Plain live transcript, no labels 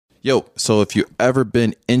Yo, so if you've ever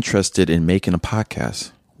been interested in making a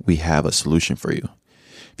podcast, we have a solution for you.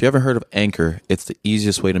 If you haven't heard of Anchor, it's the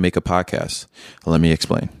easiest way to make a podcast. Let me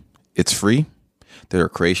explain. It's free. There are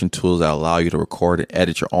creation tools that allow you to record and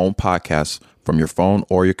edit your own podcast from your phone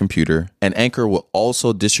or your computer. And Anchor will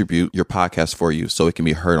also distribute your podcast for you so it can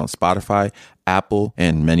be heard on Spotify, Apple,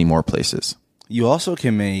 and many more places. You also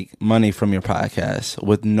can make money from your podcast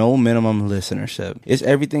with no minimum listenership. It's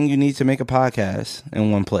everything you need to make a podcast in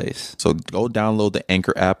one place. So go download the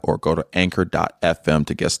Anchor app or go to anchor.fm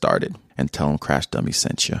to get started and tell them Crash Dummy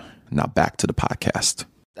sent you. Now back to the podcast.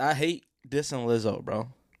 I hate dissing Lizzo, bro.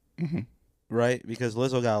 Mm-hmm. Right? Because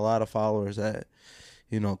Lizzo got a lot of followers that,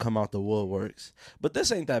 come out the woodworks. But this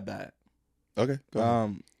ain't that bad. Okay. Go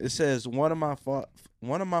ahead. It says one of my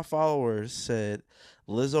followers said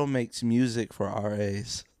Lizzo makes music for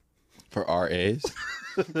RAs. For RAs?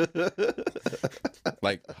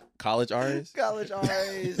 Like college RAs? College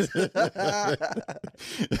RAs.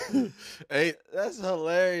 Hey, that's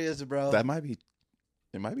hilarious, bro. it might be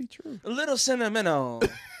true. A little sentimental.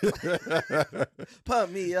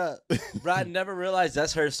 Pump me up. Bro, I never realized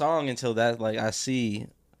that's her song until that, I see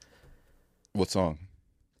What song?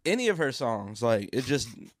 any of her songs. It just,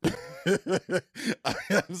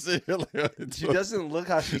 she doesn't look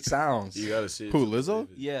how she sounds. You gotta see it. Who, to Lizzo? believe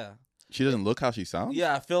it. Yeah. She doesn't look how she sounds?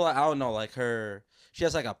 Yeah, I feel like, I don't know, she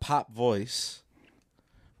has a pop voice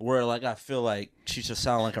where I feel like she should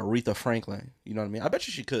sound like Aretha Franklin. You know what I mean? I bet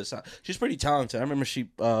you she could sound. She's pretty talented. I remember she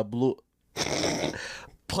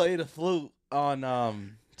played a flute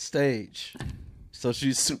on stage. So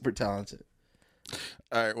she's super talented.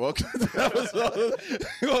 All right, welcome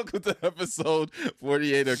to episode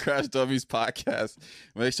 48 of Crash Dummies podcast.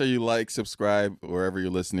 Make sure you like, subscribe wherever you're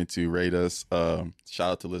listening to. Rate us.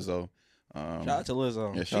 Shout out to Lizzo. Shout out to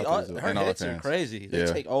Lizzo. Yeah, shout out to Lizzo. Her And all hits her are fans. crazy. They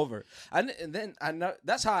take over. And then I know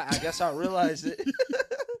that's how I guess I realized it.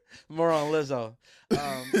 More on Lizzo.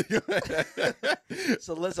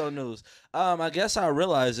 So Lizzo news. I guess I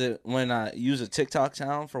realized it when I use a TikTok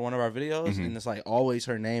sound for one of our videos, and it's always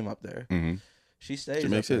her name up there. Mm-hmm. She stays She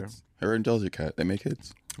makes up there. hits. Her and Doja Cat, they make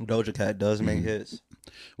hits. Doja Cat does make hits.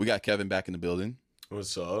 We got Kevin back in the building.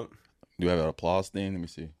 What's up? Do we have an applause thing? Let me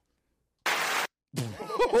see.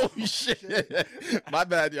 Holy shit. My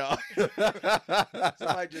bad, y'all.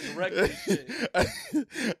 Somebody just wrecked this shit.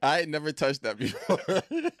 I ain't never touched that before.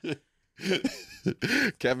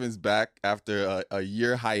 Kevin's back after a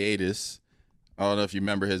year hiatus. I don't know if you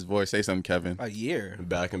remember his voice. Say something, Kevin. A year.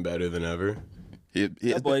 Back and better than ever.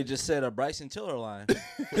 That boy just said a Bryson Tiller line.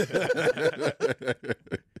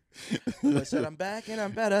 Boy said, I'm back and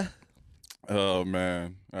I'm better. Oh,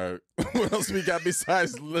 man. All right. What else we got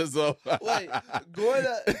besides Lizzo? Wait,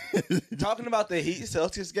 talking about the Heat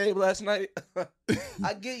Celtics game last night.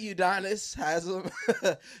 I get Udonis Haslem.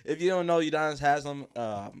 If you don't know Udonis Haslem,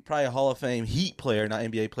 probably a Hall of Fame Heat player, not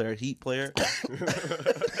NBA player, Heat player.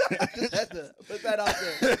 I just had to put that out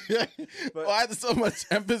there. But, why is so much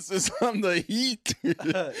emphasis on the Heat?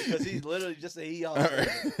 Because he's literally just a Heat.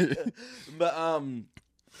 But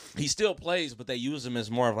he still plays, but they use him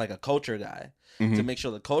as more of a culture guy to make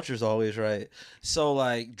sure the culture's always right. So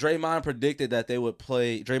Draymond predicted that they would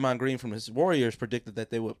play. Draymond Green from his Warriors predicted that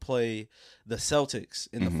they would play the Celtics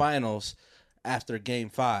in the finals after Game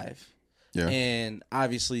 5. Yeah. And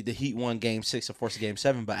obviously the Heat won Game 6 and forced Game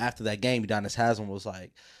 7. But after that game, Udonis Haslem was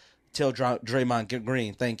like, "Tell Draymond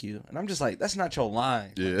Green, thank you." And I'm just like, that's not your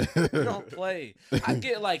line. Yeah. You don't play. I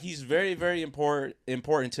get he's very, very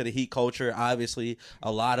important to the Heat culture. Obviously,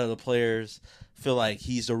 a lot of the players feel like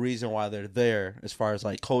he's the reason why they're there as far as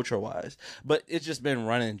culture-wise. But it's just been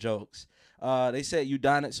running jokes. They said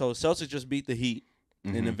Udonis, so Celtics just beat the Heat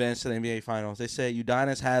in advance to the NBA Finals. They said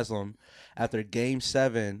Udonis Haslem, after Game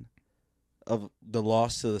 7 of the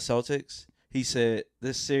loss to the Celtics, he said,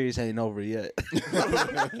 "This series ain't over yet."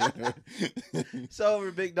 It's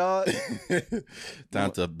over, big dog.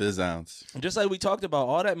 Down to a biz ounce. Just like we talked about,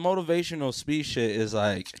 all that motivational speech shit is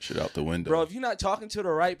Shit out the window. bro, if you're not talking to the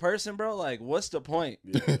right person, bro, what's the point?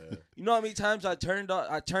 Yeah. You know how many times I turned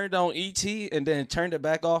on ET and then turned it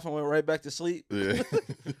back off and went right back to sleep? Yeah.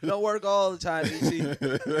 Don't work all the time,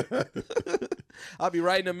 ET. I'll be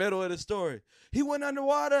right in the middle of the story. He went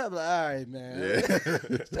underwater. I'm like, all right, man. Yeah.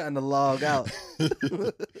 It's time to log out.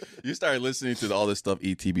 You start listening to all this stuff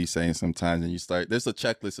ETB saying sometimes, and there's a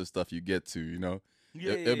checklist of stuff you get to,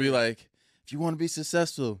 Yeah, It'll be like, if you want to be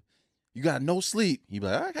successful, you got no sleep. You be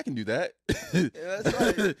like, all right, I can do that. Yeah, that's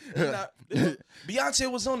right. Beyonce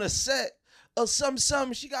was on the set of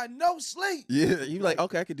something. She got no sleep. Yeah, you like,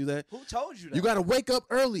 okay, I can do that. Who told you that? You got to wake up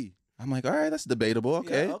early. I'm like, all right, that's debatable.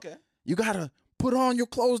 Okay. Yeah, okay. You got to put on your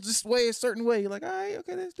clothes this way, a certain way. You're like, all right,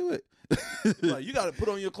 okay, let's do it. Like, you got to put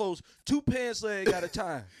on your clothes 2 pants leg at a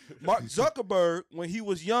time. Mark Zuckerberg, when he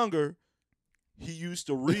was younger, he used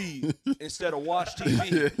to read instead of watch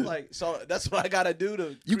TV. Like, so that's what I got to do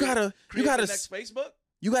to create the next Facebook.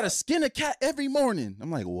 You gotta skin a cat every morning.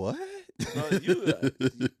 I'm like, what?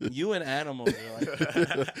 You and animals are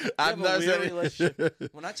like, I'm you have a not weird saying- relationship.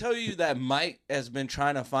 When I tell you that Mike has been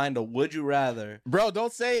trying to find a would you rather, Bro,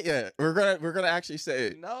 don't say it yet. We're gonna actually say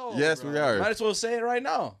it. no, Yes, bro. we are. Might as well say it right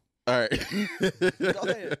now. All right. Go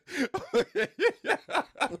ahead.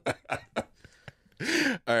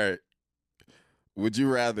 All right. Would you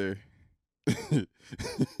rather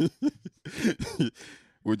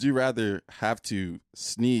would you rather have to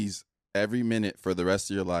sneeze every minute for the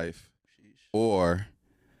rest of your life or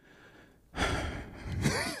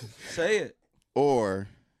Say it. or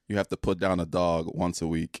you have to put down a dog once a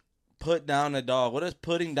week? Put down a dog. What does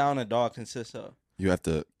putting down a dog consist of? You have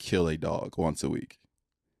to kill a dog once a week.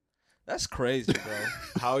 That's crazy, bro.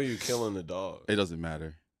 How are you killing the dog? It doesn't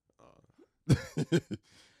matter.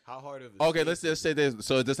 How hard of a Okay, let's just say this.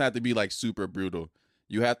 So it doesn't have to be like super brutal.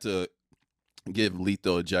 You have to give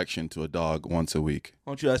lethal injection to a dog once a week.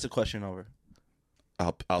 Why don't you ask the question over?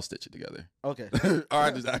 I'll stitch it together. Okay. All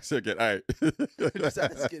right, just ask again. All right. Just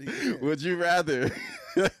ask it again. Would you rather?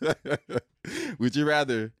 Would you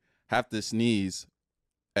rather have to sneeze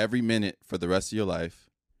every minute for the rest of your life,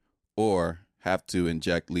 or have to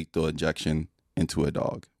inject lethal injection into a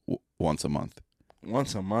dog once a month?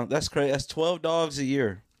 Once a month. That's crazy. That's 12 dogs a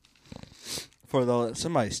year. For the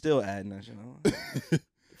somebody's still adding that, you know.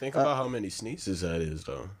 Think about how many sneezes that is,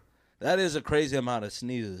 though. That is a crazy amount of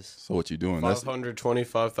sneezes. So what you doing? That's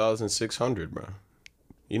 525,600, bro.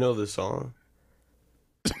 You know this song?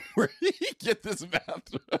 where you get this math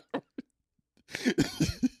from.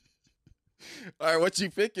 All right, what you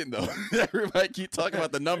picking though? Everybody keep talking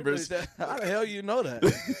about the numbers. How the hell you know that?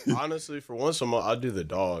 Honestly, for once a month, I'd do the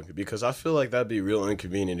dog because I feel like that'd be real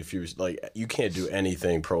inconvenient if you was like you can't do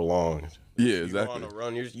anything prolonged. Yeah, You go on exactly. a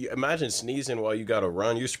run. You imagine sneezing while you got to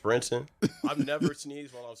run. You're sprinting. I've never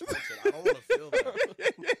sneezed while I'm sprinting. I don't want to feel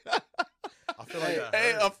that. I feel like that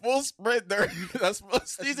Hey, hurts. a full sprint during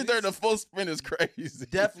sneezing during a full sprint is crazy.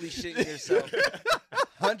 Definitely shitting yourself.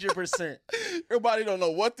 100%. Everybody don't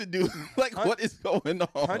know what to do. Like, what is going on?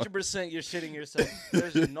 100% you're shitting yourself.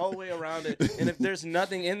 There's no way around it. And if there's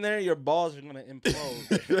nothing in there, your balls are going to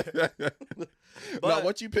implode. Now,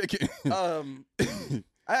 what you picking?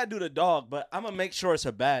 I had to do the dog, but I'm going to make sure it's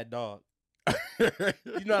a bad dog. You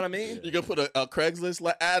know what I mean? You gonna put a Craigslist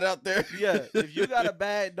ad out there? Yeah. If you got a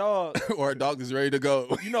bad dog, Or a dog that's ready to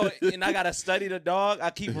go. you know, and I got to study the dog. I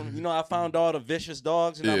keep them, you know, I found all the vicious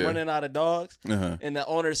dogs and I'm Yeah. running out of dogs. Uh-huh. And the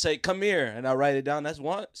owner say, come here. And I write it down. That's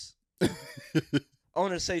once.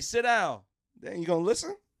 Owner say, sit down. Then you going to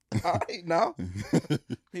listen? All right, now.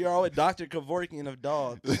 Here are with Dr. Kevorkian of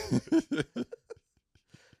dogs.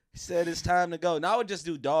 He said it's time to go. Now I would just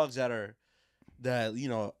do dogs that are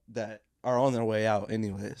on their way out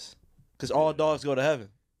anyways. Because all dogs go to heaven.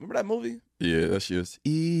 Remember that movie? Yeah, that's just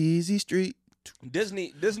Easy Street.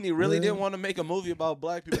 Disney really didn't want to make a movie about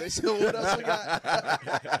black people. They said, what else we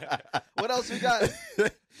got? What else we got?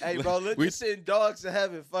 Hey, bro, let's just send dogs to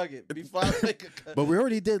heaven. Fuck it. Before I make a cut. But we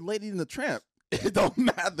already did Lady and the Tramp. It don't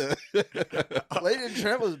matter. Lady and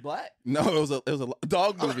Tramp was black? No, it was a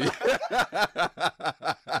dog movie.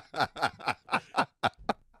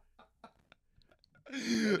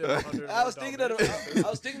 I was thinking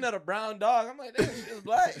of the brown dog. I'm like, damn, she was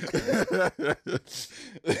black.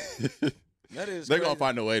 That is They're crazy. gonna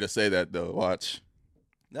find a way to say that though. Watch.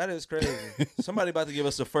 That is crazy. Somebody about to give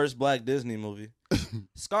us the first black Disney movie.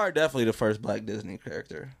 Scar definitely the first black Disney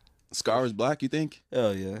character. Scar is black, you think?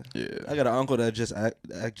 Hell yeah. Yeah. I got an uncle that just act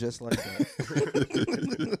just like that.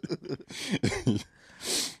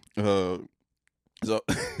 So,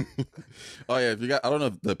 oh yeah, if you got, I don't know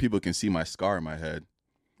if the people can see my scar in my head.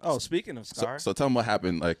 Oh, speaking of Scar. So tell them what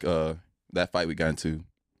happened, like that fight we got into.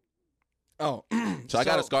 Oh, So I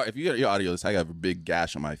got a scar. If you get your audio, I got a big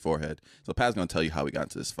gash on my forehead. So Pat's gonna tell you how we got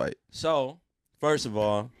into this fight. So, first of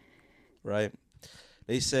all, right?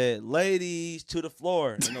 They said, "Ladies to the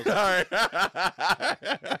floor." And those- All right,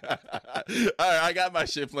 I got my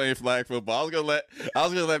shit playing flag football. I was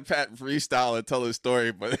gonna let Pat freestyle and tell his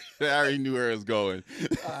story, but I already knew where it was going.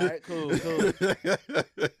 All right, cool.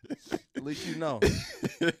 At least you know.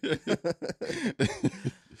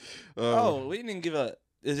 Oh, we didn't give a.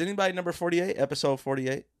 Is anybody number 48? Episode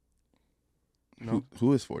 48? No.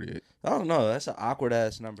 Who is 48? I don't know. That's an awkward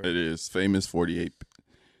ass number. It is famous 48.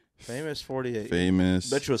 Famous 48.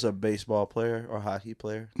 Famous. Bet you it's a baseball player or hockey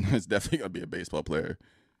player. It's definitely gonna be a baseball player.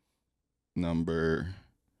 Number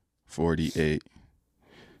 48.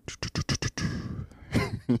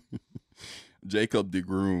 Jacob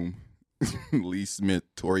DeGroom, Lee Smith,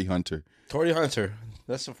 Torrey Hunter. Torrey Hunter.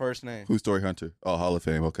 That's the first name. Who's Torrey Hunter? Oh, Hall of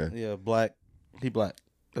Fame. Okay. Yeah, black. He black.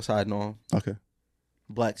 That's how I know him. Okay.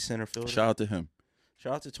 Black center fielder. Shout out to him.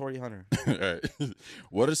 Shout out to Torrey Hunter. All right.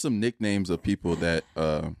 What are some nicknames of people that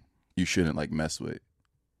you shouldn't like mess with?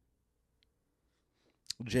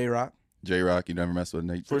 J-Rock. J-Rock, you never mess with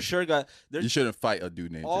Nate. For sure got You shouldn't fight a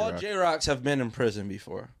dude named all J-Rock. J-Rocks have been in prison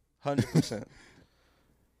before. 100%.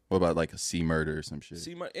 What about like a C Murder or some shit?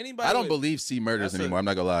 Anybody I don't with- believe C Murders That's anymore. I'm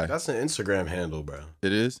not gonna lie. That's an Instagram handle, bro.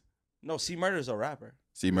 It is No, C Murder's a rapper.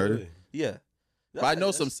 C Murder. Really? Yeah. But I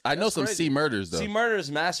know some. I know some C Murders though. C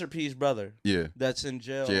Murder's Masterpiece brother Yeah, that's in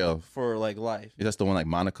jail for like life. that's the one like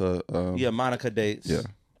Monica. Yeah, Monica dates. Yeah.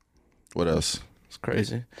 What else? It's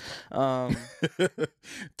crazy.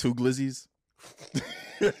 Two Glizzies.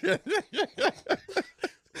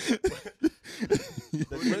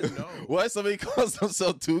 No. What? Somebody calls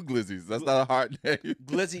themselves Two Glizzies. That's not a hard name.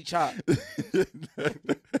 Glizzy Chop.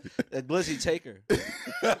 A Glizzy Taker.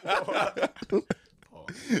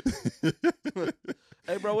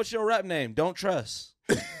 Hey, bro, what's your rap name? Don't Trust.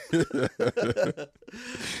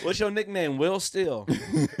 What's your nickname? Will Steele.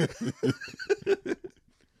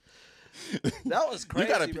 That was crazy.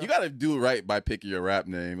 You gotta do right by picking your rap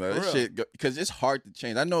name. Like, For that real. shit, because it's hard to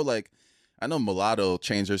change. I know Mulatto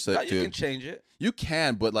changed her set Now you to. can change it. You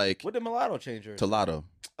can, but like What did Mulatto change her? to Lotto.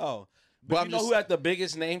 Oh. But But I'm you know just- who had the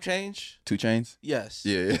biggest name change? 2 Chainz. Yes.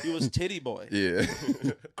 Yeah. He was Titty Boy. Yeah,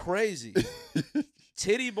 Crazy.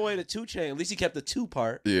 Titty Boy to 2 Chainz. At least he kept the 2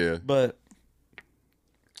 part. yeah. But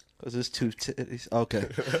because it's 2 titties. Okay.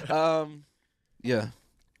 Yeah.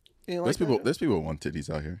 You ain't like that? There's people with one titties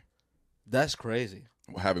out here. That's crazy.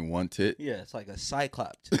 Having one tit. Yeah, it's like a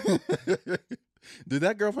cyclops. Did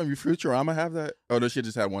that girl from Futurama have that? Oh no, she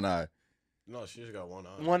just had one eye. No, she just got one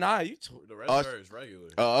eye. One eye. You The rest Oh, of her is regular.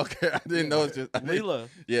 Oh, okay. I didn't know. It's just Leela.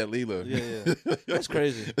 Yeah, Leela. Yeah, yeah. That's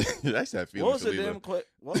crazy. That's that feeling. What was for the damn Leela. quick?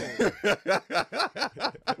 Whoa.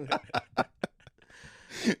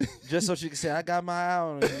 Just so she can say, I got my eye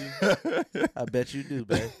on you. I bet you do,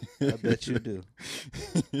 babe. I bet you do.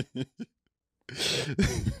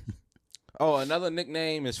 Oh, another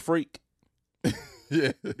nickname is Freak.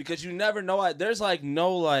 Yeah. Because you never know. There's like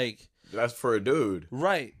no like, That's for a dude.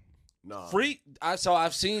 right. Nah. Freak. So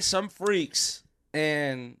I've seen some freaks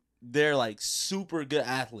and they're like super good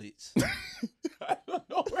athletes. I don't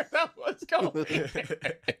know where that was going.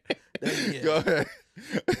 Yeah. Go ahead.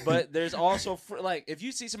 But there's also like if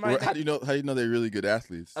you see somebody, How do you know? How do you know they're really good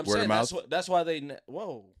athletes? I'm Word saying of mouth. that's why they.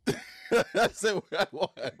 Whoa. I said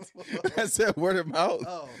what? I said word of mouth.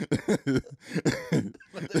 Oh.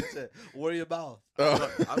 Worry about.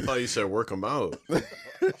 Oh. I thought you said work them out.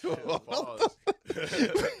 Pause.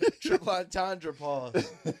 Triple entendre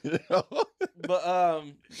pause.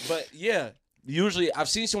 But yeah, usually I've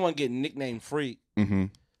seen someone get nicknamed Freak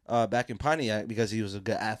Mm-hmm. back in Pontiac because he was a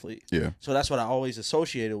good athlete. Yeah. So that's what I always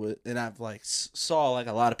associated with, and I've like saw like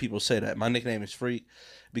a lot of people say that my nickname is Freak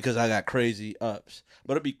because I got crazy ups.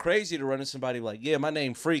 But it'd be crazy to run into somebody like, yeah, my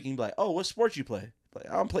name Freak, and be like, oh, what sport you play? Like,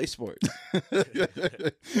 I don't play sports.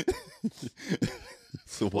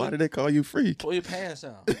 So why did they call you freak? Pull your pants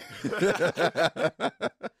down.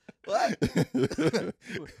 What?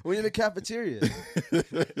 We're in the cafeteria.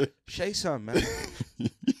 Shake something, man.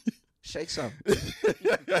 Shake something.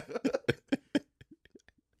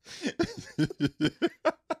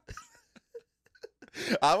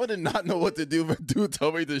 I would not know what to do if a dude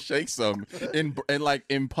told me to shake some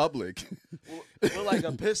in public. With like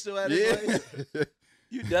a pistol at his Yeah. waist.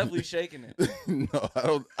 You definitely shaking it. No, I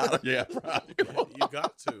don't. Yeah, probably. You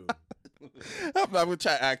got to. I'm not gonna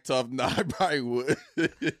try to act tough. No, I probably would.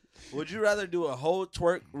 Would you rather do a whole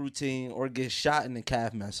twerk routine or get shot in the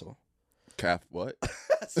calf muscle? Calf what?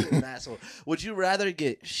 That's an asshole. Would you rather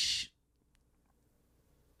get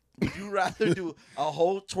Would you rather do a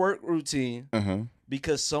whole twerk routine Uh-huh.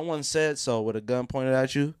 because someone said so with a gun pointed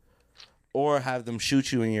at you, or have them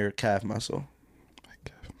shoot you in your calf muscle?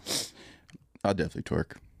 I'll definitely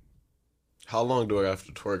twerk. How long do I have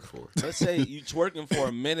to twerk for? Let's say you twerking for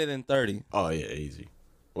 1 minute and 30. Oh yeah, easy.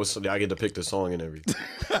 I get to pick the song and everything.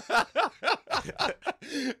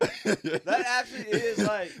 That actually is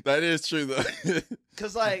like, That is true though.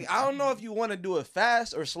 cause like I don't know if you want to do it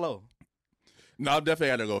fast or slow. No, I'm definitely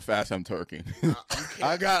gotta go fast. I'm twerking.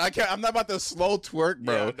 I can't. I'm not about to slow twerk,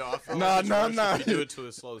 bro. Yeah, no, I feel No, like it's no, worse no. if you do it to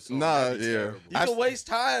a slow song. Nah, That'd be yeah. terrible. You can waste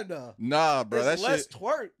time though. Nah, bro. There's That less shit.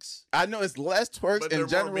 twerks. I know it's less twerks But in they're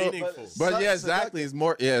general, more meaningful. but yeah, exactly. It's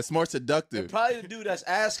more. Yeah, it's more seductive. Probably the dude that's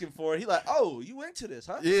asking for it. He like, oh, you into this,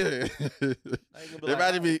 huh? Yeah. I ain't gonna be They like,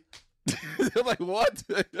 might oh. be. They're like, what?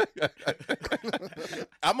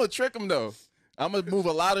 I'm gonna trick them though. I'm gonna move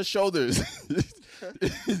a lot of shoulders.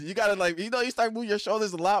 You gotta like, you start moving your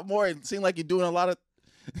shoulders a lot more and seem like you're doing a lot of.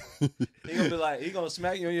 He gonna be like, he gonna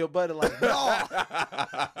smack you on your butt and like, no.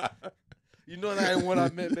 You know that ain't what I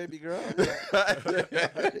meant, baby girl.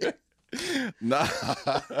 Nah,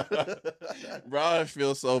 bro, I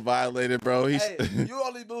feel so violated, bro. He's Hey, you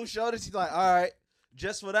only move shoulders. He's like, all right,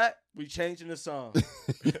 just for that, we changing the song.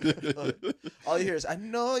 All you hear is, I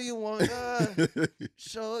know you wanna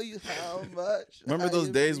show you how much. Remember I those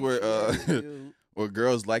days where appreciate you. where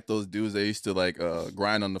girls like those dudes they used to like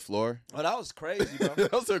grind on the floor. Oh, that was crazy, bro.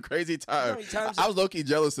 That was a crazy time. how many times- I was low key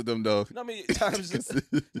jealous of them though. You know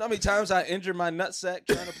how many times I injured my nutsack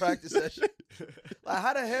trying to practice that shit? Like,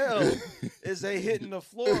 how the hell is they hitting the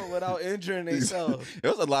floor without injuring themselves?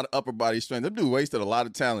 There was a lot of upper body strength. Them dude wasted a lot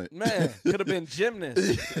of talent. Man, could have been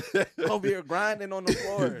gymnasts over here grinding on the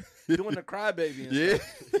floor, doing the crybaby and Yeah.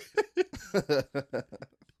 stuff.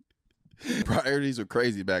 Priorities were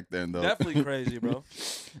crazy back then though. Definitely crazy, bro.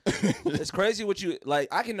 It's crazy what you like.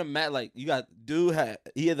 I can imagine, like, you got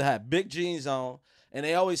he either had big jeans on, and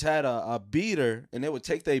they always had a beater, and they would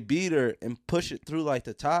take their beater and push it through like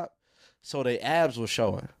the top, so their abs were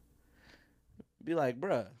showing. Be like,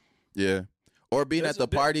 bruh, Yeah. Or being at the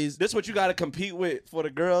parties. this what you got to compete with for the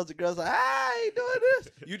girls. The girls like, I ain't doing this.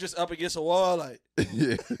 You just up against a wall, like.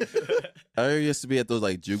 Yeah. I used to be at those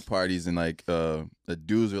like juke parties and like the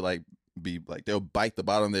dudes would like be like they'll bite the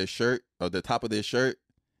bottom of their shirt or the top of their shirt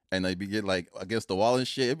and they'd be getting like against the wall and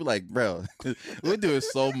shit. It'd be like, bro, we're doing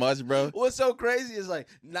so much, bro. What's so crazy is like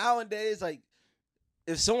nowadays, like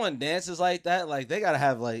if someone dances like that, like they gotta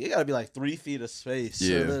have like it gotta be like 3 feet of space.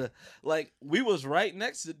 Yeah. So like we was right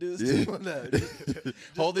next to dudes Yeah. doing that. Just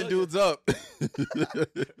Holding looking. dudes up.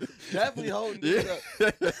 Definitely holding dudes up.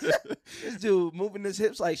 This dude moving his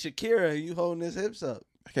hips like Shakira, and you holding his hips up.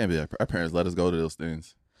 I can't believe our parents let us go to those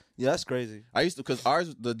things. Yeah, that's crazy. I used to,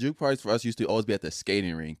 because the juke parties for us used to always be at the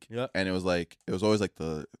skating rink. Yep. And it was always like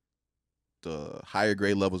the higher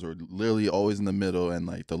grade levels were literally always in the middle and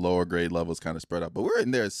like the lower grade levels kind of spread out. But we're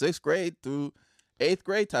in there 6th grade through 8th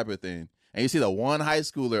grade type of thing. And you see the one high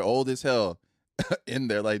schooler, old as hell, in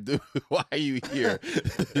there like, dude, why are you here?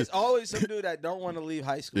 There's always some dude that don't want to leave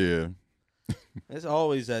high school. Yeah. It's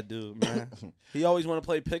always that dude, man. He always want to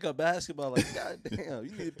play pickup basketball. Like, God damn,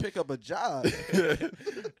 you need to pick up a job.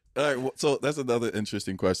 All right. So that's another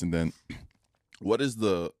interesting question then. What do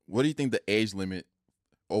you think the age limit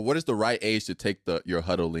or what is the right age to take your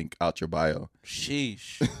huddle link out your bio?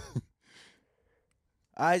 Sheesh.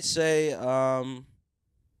 I'd say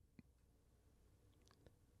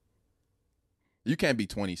You can't be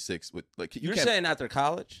 26 with like you're can't, saying after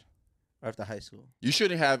college or after high school. you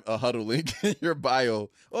shouldn't have a huddle link in your bio.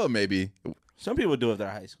 Or maybe Some people do it after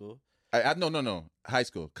high school. no. High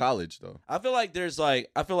school, college though. I feel like there's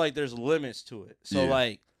limits to it. So Yeah.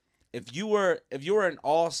 like if you were an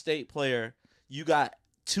all-state player, you got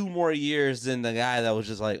 2 more years than the guy that was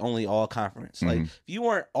just like only all conference. Like if you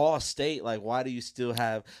weren't all state, like why do you still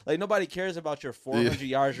have like nobody cares about your 400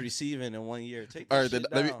 yards receiving in 1 year? Take that All right, shit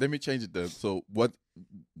then down. let me change it then. So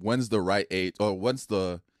when's the right age or when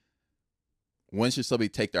should somebody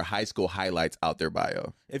take their high school highlights out their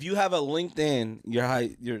bio? If you have a LinkedIn,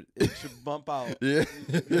 it should bump out. Yeah.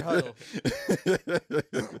 Your huddle.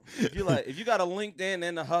 If you got a LinkedIn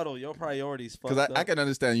and a huddle, your priorities fucked Because up. I can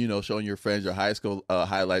understand, showing your friends your high school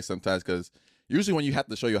highlights sometimes. Because usually when you have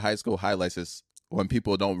to show your high school highlights is when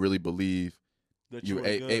people don't really believe that you were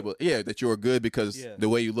good. able, that you were good because Yeah. the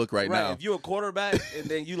way you look right now. If you're a quarterback and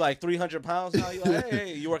then you like 300 pounds now, you're like,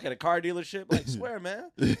 hey, you work at a car dealership. Like, swear, man.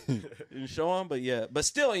 You show them, but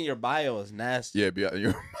still in your bio is nasty. Yeah,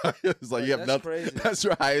 it's like you have that's nothing. crazy. That's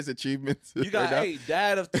your highest achievements. You got, right now. hey,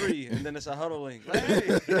 dad of 3, and then it's a huddle link. Like,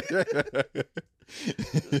 hey,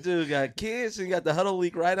 this dude got kids and you got the huddle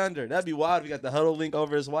link right under. That'd be wild if you got the huddle link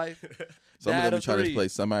over his wife. Some Dad of them of try to 3, play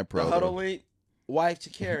semi-pro. the huddle though. link, wife to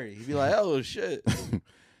carry. He'd be like, oh, shit.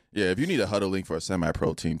 Yeah, if you need a huddle link for a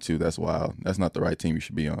semi-pro team too, that's wild. That's not the right team you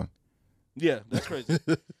should be on. Yeah, that's crazy.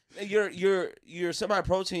 And your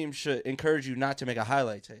semi-pro team should encourage you not to make a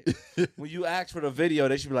highlight tape. When you ask for the video,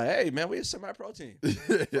 they should be like, "Hey, man, we're a semi-pro team.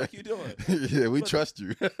 What are you doing? Yeah, we trust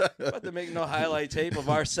you. About to make no highlight tape of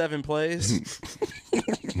our 7 plays."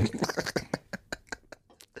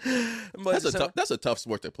 But That's a tough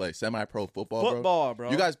sport to play. Semi-pro football, football,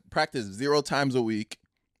 bro. You guys practice 0 times a week,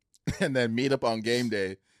 and then meet up on game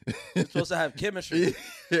day. You're supposed to have chemistry.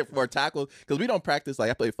 For tackles, because we don't practice. Like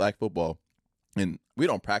I play flag football, and we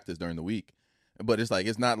don't practice during the week. But it's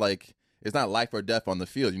not life or death on the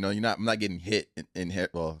field. You know, I'm not getting hit in hit.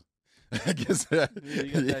 Well, I guess. You got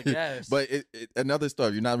that gas. But another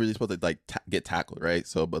stuff, you're not really supposed to like get tackled, right?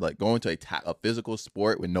 So, but like going to a physical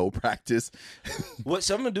sport with no practice. What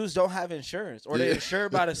some of the dudes don't have insurance, or they're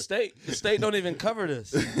insured by the state. The state don't even cover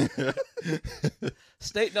this.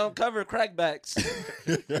 State don't cover crackbacks.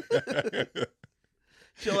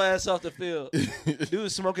 Get your ass off the field.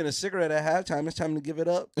 Dude smoking a cigarette at halftime. It's time to give it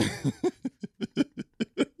up.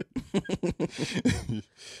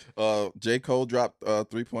 J. Cole dropped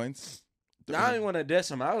 3 points. I don't even want to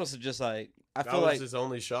diss him. I was just like, I That feel was like his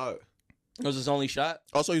only shot. it was his only shot.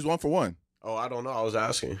 Also, he's 1 for 1. Oh, I don't know. I was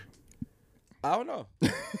asking. I don't know.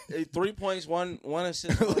 3 points, one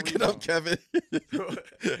assist. One Look it rebound. up, Kevin.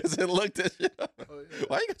 As it looked at you.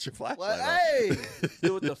 Why you got your flashlight What? on? Hey,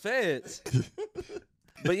 do with the feds.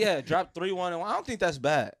 But yeah, dropped 3-1, and I don't think that's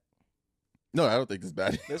bad. No, I don't think it's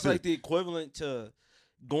bad. That's like the equivalent to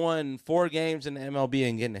going 4 games in the MLB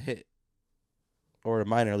and getting a hit, or the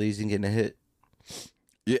minor leagues and getting a hit.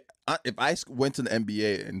 Yeah, if I went to the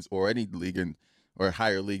NBA or any league or a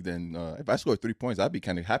higher league, then if I scored 3 points, I'd be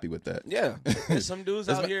kind of happy with that. Yeah, there's some dudes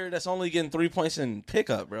out here that's only getting 3 points in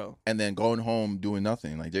pickup, bro. And then going home doing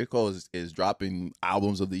nothing. Like J. Cole is dropping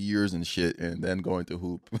albums of the years and shit, and then going to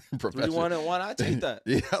hoop. 3-1-1, I take that.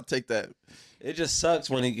 Yeah, I'll take that. It just sucks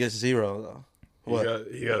when he gets 0 though. What?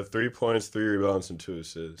 He got 3 points, 3 rebounds, and 2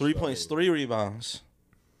 assists. 3 points, 3 rebounds.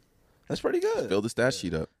 That's pretty good. Fill the stat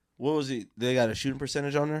sheet up. What was he? They got a shooting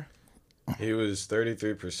percentage on there? He was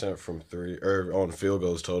 33% from 3 or on field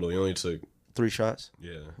goals total. He only took 3 shots.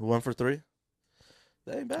 1 for 3.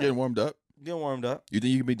 That ain't bad. Getting warmed up. Getting warmed up. You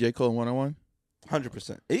think you can beat J. Cole in 1-on-1?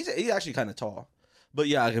 100%. He's actually kind of tall, but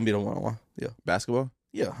yeah, I can beat him 1-on-1. Yeah, Basketball?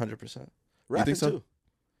 yeah, 100%. You Rapping think so? too.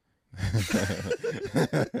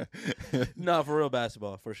 No, for real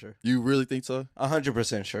basketball, for sure. You really think so?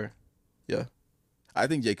 100% sure. Yeah. I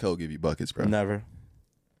think J. Cole give you buckets, bro. Never.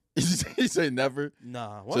 He said never.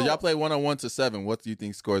 Nah. So y'all play 1-on-1 to 7. What do you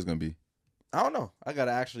think score is gonna be? I don't know. I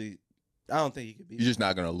gotta actually. I don't think he could beat. You're just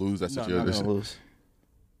not gonna lose. That's no, what you're not gonna listening. lose.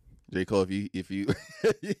 J. Cole, if you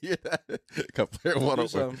yeah, come play Do 1-on-1.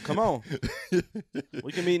 something. Come on.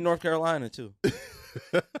 We can meet in North Carolina too.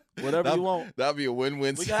 Whatever you want. That'd be a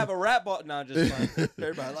win-win. We can have a rap ball. Nah, just fine.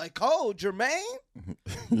 Everybody like Cole, Jermaine.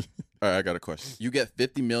 All right, I got a question. You get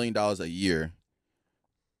 $50 million a year,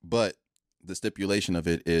 but the stipulation of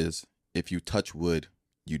it is if you touch wood,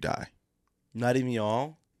 you die. Not even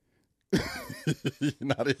y'all.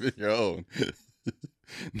 Not even your own.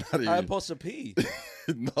 Not even. I'm supposed to pee.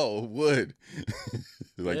 No, wood.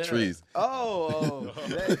 Like Yeah. trees. Oh.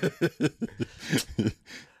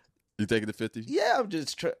 You taking the 50? Yeah, I'm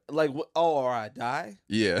just like, or I die.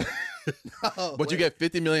 Yeah. Oh, But you get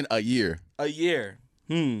 $50 million a year. a year.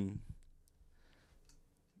 You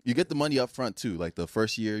get the money up front too. Like the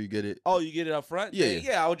first year you get it. Oh, you get it up front? Yeah,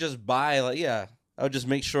 Yeah, I would just buy I would just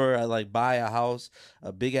make sure I like buy a house,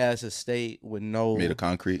 a big ass estate with no Made of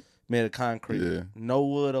concrete. made of concrete. Yeah. No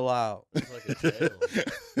wood allowed. It's like a jail.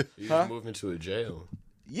 You Huh? just moved into a jail.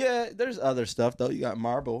 Yeah, there's other stuff though. You got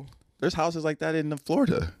marble. There's houses like that in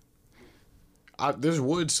Florida. There's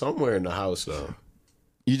wood somewhere in the house though.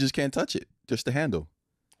 You just can't touch it. Just the handle.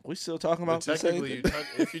 We still talking But about the same technically, thing?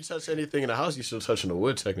 if you touch anything in the house, you're still touching the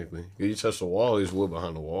wood. Technically, if you touch the wall, there's wood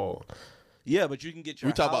behind the wall. Yeah, but you can get your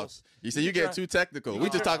We talk about. house. You said you get try- too technical. you We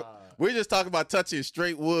can just try- talk. We just talk about touching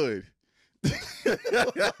straight wood.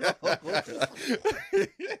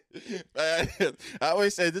 I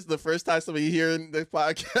always say this is the first time somebody hearing this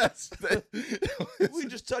podcast. We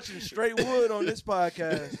just touching straight wood on this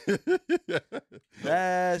podcast.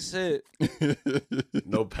 That's it.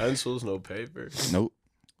 No pencils, no paper. Nope.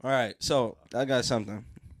 All right, so I got something.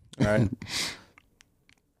 All right.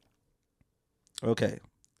 Okay,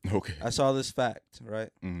 Okay. I saw this fact, right?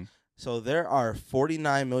 Mhm. So there are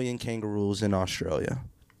 49 million kangaroos in Australia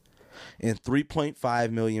and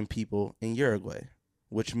 3.5 million people in Uruguay,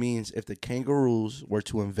 which means if the kangaroos were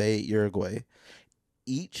to invade Uruguay,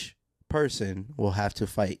 each person will have to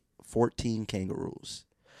fight 14 kangaroos.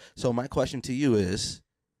 So my question to you is,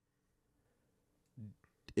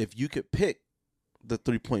 if you could pick the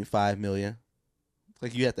 3.5 million,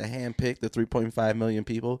 like you have to handpick the 3.5 million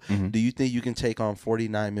people, Mhm. do you think you can take on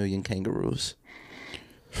 49 million kangaroos?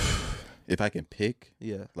 If I can pick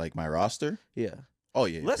Yeah. like my roster, Yeah. oh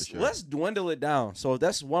yeah, Let's for sure. let's dwindle it down. So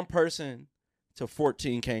that's one person to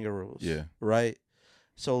 14 kangaroos. Yeah. Right?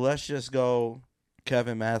 So let's just go,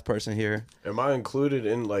 Kevin, math person here. Am I included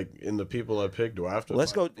in the people I picked? Do I have to?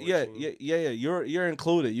 Let's go. fight Yeah. 14? You're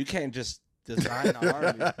included. You can't just design an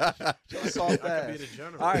army. Just all I could that. be the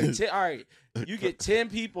general. All right. You get 10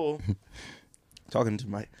 people. Talking to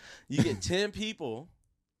Mike. You get 10 people,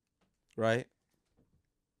 right?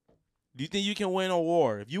 Do you think you can win a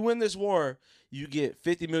war? If you win this war, you get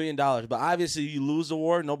 $50 million. But obviously, you lose the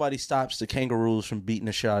war, nobody stops the kangaroos from beating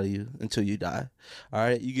the shit out of you until you die. All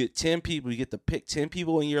right? You get 10 people. You get to pick 10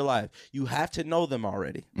 people in your life. You have to know them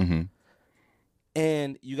already. Mm-hmm.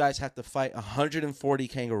 And you guys have to fight 140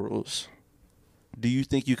 kangaroos. Do you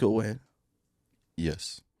think you could win?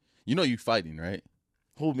 Yes. You know you fighting, right?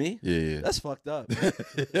 Who, me? Yeah. That's fucked up.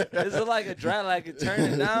 Is it like a draft, like it turn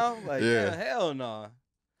it down? Like, Yeah. hell no.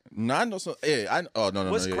 No, I know some. Yeah,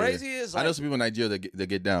 no. What's yeah, crazy yeah. is I know like, some people in Nigeria that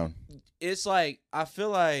get down. it's like I feel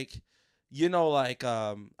like,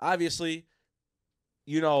 obviously,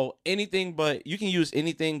 anything but you can use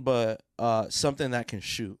anything but something that can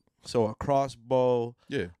shoot. So a crossbow,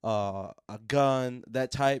 Yeah. a gun,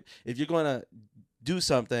 that type. If you're gonna do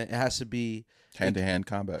something, it has to be Hand-to-hand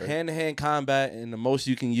combat. Right? hand-to-hand combat, and the most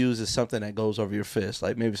you can use is something that goes over your fist,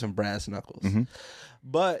 like maybe some brass knuckles. Mhm.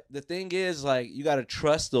 But the thing is, like, you got to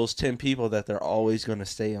trust those 10 people that they're always going to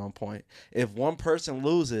stay on point. If one person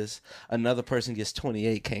loses, another person gets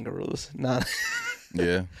 28 kangaroos. Not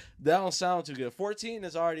Yeah. that don't sound too good. 14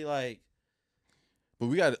 is already like, But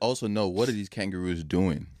we got to also know, what are these kangaroos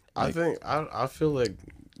doing? I think I feel like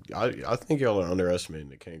I think y'all are underestimating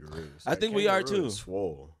the kangaroos. I think we are kangaroo too. is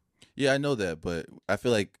swole. Yeah, I know that, but I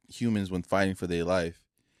feel like humans, when fighting for their life,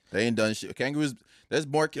 they ain't done shit. Kangaroos, there's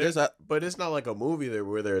more. But it's not like a movie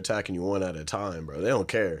where they're attacking you one at a time, bro. They don't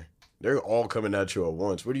care. They're all coming at you at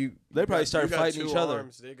once. What do you? They probably you start got fighting two each other.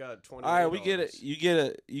 arms, They got 20. all right, we get it. You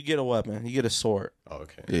get a weapon. You get a sword. Oh,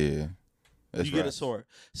 okay. Yeah, that's you get a right. sword.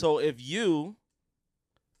 So if you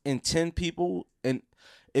and 10 people and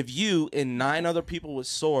if you and 9 other people with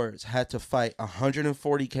swords had to fight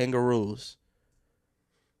 140 kangaroos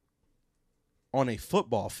on a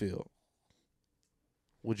football field,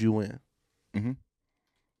 would you win? Mhm.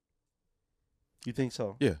 You think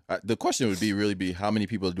so? Yeah, the question would be how many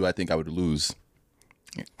people do I think I would lose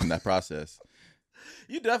in that process?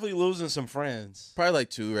 You definitely losing some friends. Probably like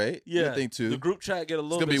 2, right? Yeah, I think 2. The group chat get a It's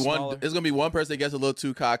little gonna bit be smaller. one. It's gonna be one person that gets a little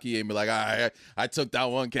too cocky and be like, "All right, I took that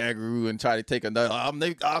one kangaroo and try to take another.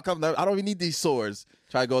 I'll come. I don't even need these swords."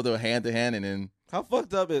 Try to go to hand, and then How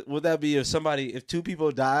fucked up would that be if 2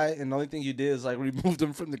 people die and the only thing you did is like remove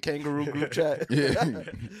them from the kangaroo group chat? Yeah.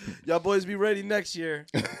 Y'all boys be ready next year.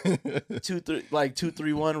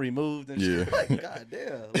 2-3-1 removed and shit. Yeah. Like, God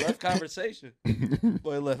damn, left conversation.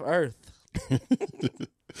 Boy left Earth.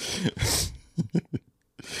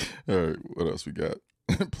 All right, what else we got?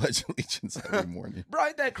 Pledge allegiance every morning. Bro,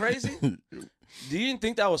 ain't that crazy? Do you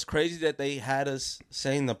think that was crazy that they had us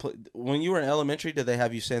saying when you were in elementary? Did they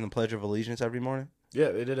have you saying the Pledge of Allegiance every morning? Yeah,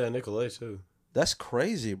 they did that at Nicolay too. That's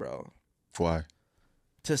crazy, bro. Why?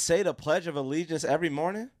 To say the Pledge of Allegiance every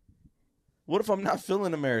morning? What if I'm not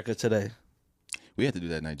feeling America today? We had to do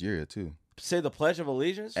that in Nigeria too, Say the Pledge of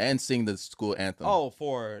Allegiance? and sing the school anthem. Oh,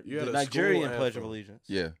 for You had the a Nigerian school Pledge of anthem. Allegiance.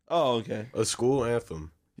 yeah, Oh, okay. A school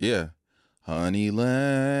anthem. yeah.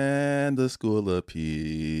 Honeyland, the school of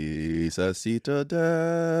peace, a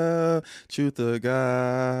citadel, truth of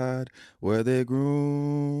God, where they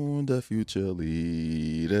groom the future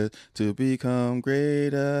leaders to become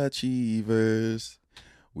great achievers.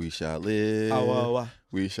 We shall live, Awawa.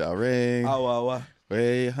 we shall reign, Awawa.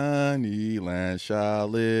 way Honeyland shall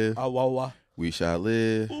live, Awawa. we shall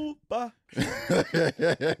live. Oopa.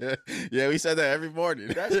 Yeah, we said that every morning.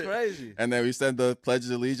 That's crazy. And then we said the Pledge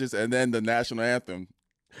of Allegiance and then the national anthem.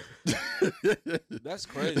 That's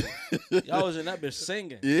crazy. Y'all was in that bitch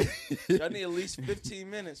singing. Yeah. Y'all need at least 15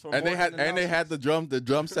 minutes for And they morning had the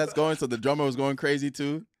drum sets going, so the drummer was going crazy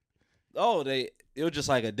too. Oh, it was just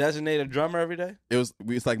like a designated drummer every day?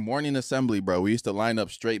 It's like morning assembly, bro. We used to line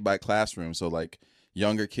up straight by classroom, so like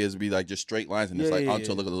younger kids would be like just straight lines, and it's like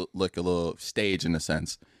onto like a little stage in a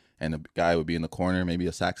sense. And the guy would be in the corner, maybe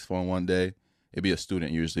a saxophone one day. It'd be a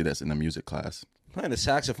student usually that's in the music class. Playing the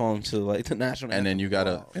saxophone to like the national And then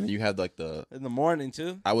anthem. and then you had like the In the morning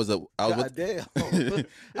too? I was God damn. It's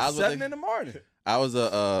I was 7 in the morning. I was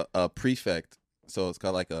a prefect, so it's kind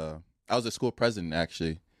of like I was a school president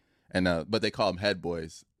actually, And but they call them head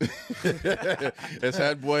boys. It's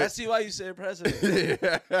head boy. I see why you say president.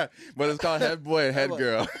 Yeah, but it's called head boy and head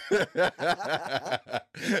girl.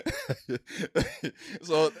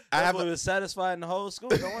 So I have was satisfied in the whole school.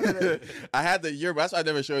 No wonder they- I had the yearbook. That's why I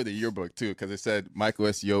never showed you the yearbook too, because it said Michael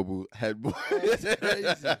S. Yobu head boy. That's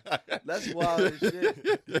crazy. That's wild as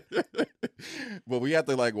shit. But we had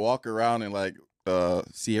to like walk around and like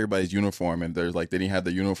see everybody's uniform, and there's like they didn't have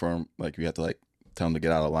the uniform. Like we had to like tell them to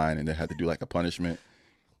get out of line, and they had to do like a punishment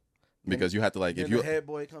because you had to like if Then you the head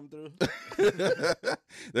boy come through.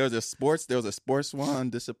 there was a sports one,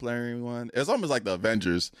 disciplinary one. It was almost like the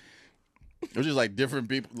Avengers. It was just like different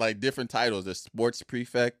people, like different titles. The sports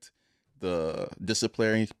prefect, the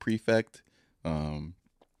disciplinary prefect.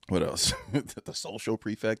 What else? The social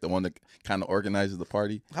prefect, the one that kind of organizes the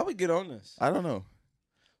party. How we get on this? I don't know,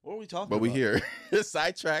 What are we talking but about? we here.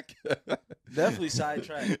 Sidetrack. Definitely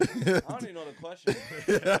sidetracked. I don't even know the question.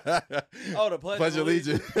 Oh, the Pledge Pledge of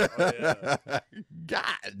Allegiance. allegiance.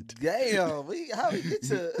 God. Damn, how we get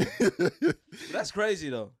to? That's crazy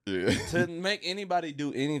though. Yeah. To make anybody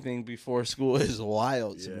do anything before school is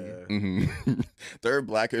wild to me. Yeah. Third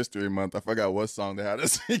Black History Month. I forgot what song they had to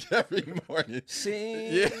sing every morning.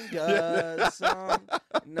 Sing Yeah. a song.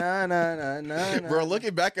 Na na na na na. Bro,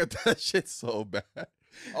 looking back at that shit so bad.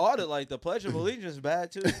 All the Pledge of Allegiance is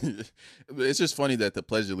bad too. It's just funny that the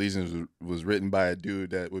Pledge of Allegiance was written by a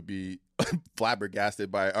dude that would be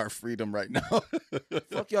flabbergasted by our freedom right now.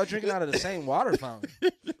 Fuck y'all drinking out of the same water fountain.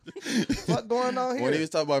 What going on here? When he was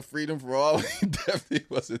talking about freedom for all, he definitely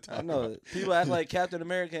wasn't I talking know people act like Captain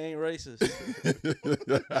America ain't racist.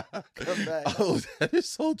 Come back. Oh, that is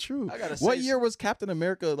so true. I gotta What say- year was Captain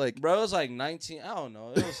America like? Bro, it was like 19. I don't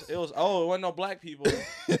know. It was. Oh, it wasn't no black people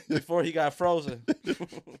before he got frozen.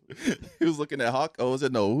 He was looking at Hawk. Oh, was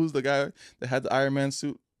it no? Who's the guy that had the Iron Man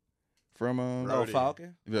suit from Oh, Brody.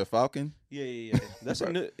 Falcon. the Falcon? Yeah. That's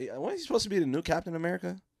a new. When is he supposed to be the new Captain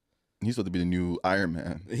America? He's supposed to be the new Iron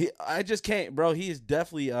Man. I just can't, bro. He is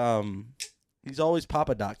definitely. He's always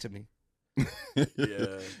Papa Doc to me.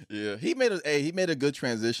 Yeah. Yeah, he made a good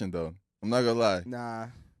transition though. I'm not gonna lie. Nah.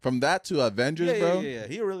 From that to Avengers, Yeah, bro. yeah.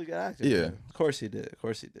 He a really good actor. Yeah. man. Of course he did.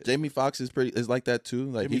 Jamie Foxx is like that too.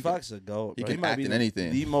 Like Jamie Foxx is a goat. he Bro. can might act be in the-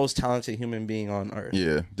 anything. The most talented human being on earth.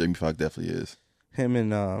 Yeah, Jamie Foxx definitely is. Him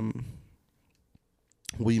and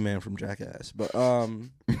Wee Man from Jackass. But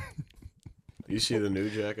You see the new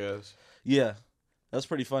Jackass? yeah, that's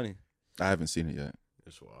pretty funny. I haven't seen it yet.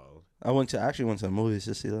 It's wild. I actually went to the movies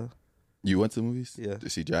to see that. You went to the movies? Yeah. To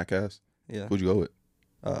see Jackass? Yeah. Who'd you go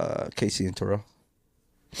with? Casey and Terrell.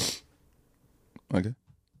 Okay.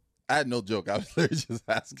 I had no joke. I was literally just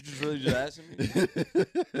asking. Just really just asking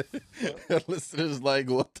me. Listeners like,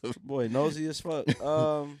 what the? Boy, nosy as fuck.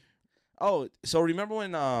 Oh, so remember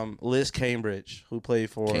when Liz Cambridge, who played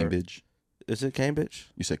for Cambridge. Is it Cambridge?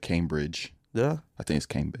 You said Cambridge. Yeah. I think it's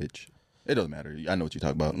Cambridge. It doesn't matter. I know what you're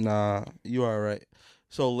talking about. Nah, you are right.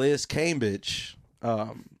 So Liz Cambridge, I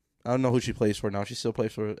don't know who she plays for now. She still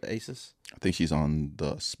plays for Aces. I think she's on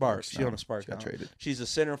the Sparks. She's now. on the Sparks She got now. traded. She's a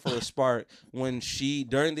center for the Spark. When she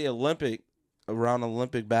during the around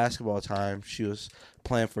Olympic basketball time, she was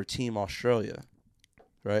playing for Team Australia,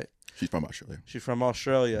 right? She's from Australia. She's from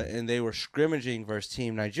Australia, and they were scrimmaging versus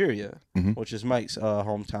Team Nigeria, Mhm. which is Mike's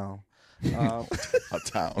hometown. A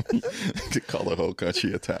town. Could call the whole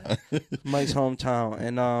country a town. Mike's hometown,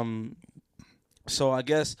 and so I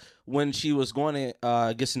guess when she was going to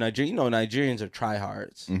against Nigeria, you know, Nigerians are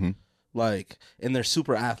tryhards. Mhm. Like, and they're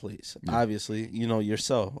super athletes. Obviously, you know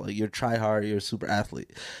yourself. Like, you're try hard, you're a super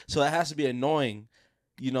athlete. So that has to be annoying,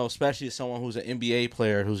 you know, especially as someone who's an NBA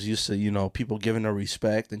player who's used to, you know, people giving her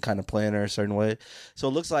respect and kind of playing her a certain way. So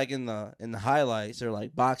it looks like in the highlights, they're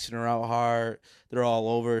like boxing her out hard. They're all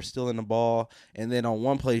over, still in the ball. And then on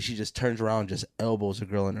one play, she just turns around and just elbows a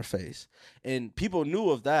girl in her face. And people knew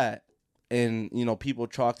of that. And, you know, people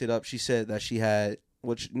chalked it up. She said that she had,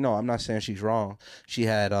 which, no, I'm not saying she's wrong. She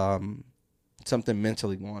had something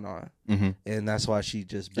mentally going on. Mm-hmm. And that's why she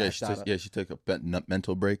just Yeah, backed out. she took a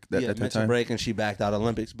mental break at that mental time. break, and she backed out of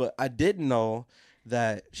Olympics. But I did know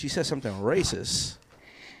that she said something racist.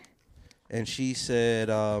 And she said,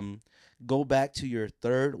 go back to your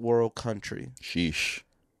third world country. Sheesh.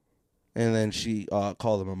 And then she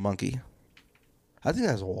called him a monkey. I think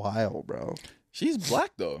that's wild, bro. She's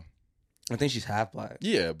black though. I think she's half black.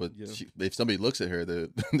 Yeah, but Yeah. if somebody looks at her,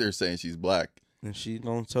 they're saying she's black. And she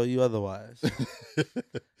don't tell you otherwise.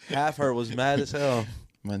 Half her was mad as hell.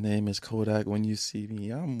 My name is Kodak. When you see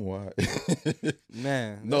me, I'm white.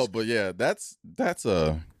 Man. No, but yeah, that's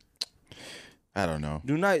a. I don't know.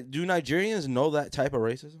 Do Nigerians know that type of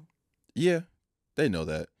racism? Yeah, they know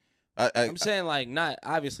that. I'm saying like not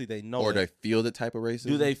obviously they know or it. they feel the type of racism.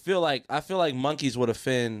 Do they feel like I feel like monkeys would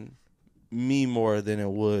offend me more than it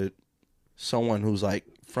would someone who's like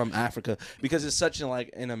from Africa because it's such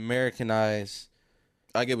an Americanized.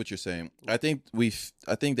 I get what you're saying. I think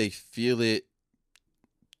they feel it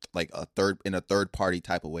like in a third party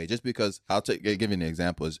type of way. Just because give you an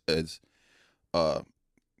example is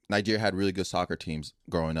Nigeria had really good soccer teams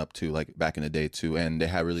growing up too, like back in the day too, and they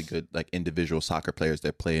had really good like individual soccer players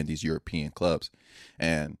that play in these European clubs,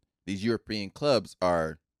 and these European clubs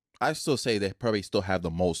are, I still say they probably still have the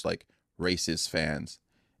most like racist fans,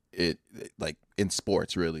 like in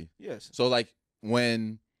sports really. Yes. So like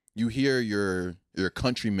when you hear your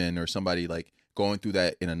countrymen or somebody like going through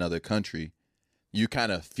that in another country, you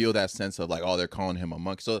kind of feel that sense of like, oh, they're calling him a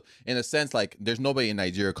monkey. So in a sense, like there's nobody in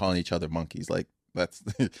Nigeria calling each other monkeys. Like that's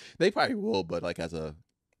they probably will, but like as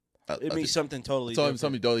it means something totally different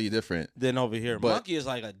something totally different than over here. But- Monkey is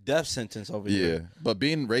like a death sentence over Yeah, here. but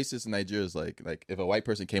being racist in Nigeria is like if a white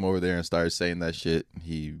person came over there and started saying that shit,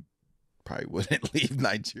 he probably wouldn't leave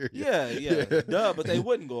Nigeria. Yeah. Duh, but they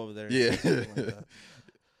wouldn't go over there. and Yeah. say something like that.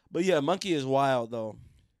 But yeah, monkey is wild though.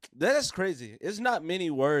 That is crazy. It's not many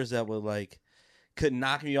words that could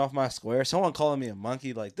knock me off my square. Someone calling me a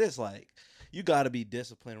monkey like this, like you got to be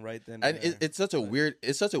disciplined right then. And it's such a weird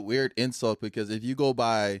insult because if you go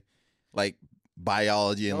by like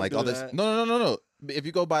biology and Don't like do all this, that. no. If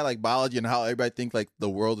you go by like biology and how everybody thinks like the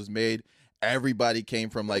world is made, everybody came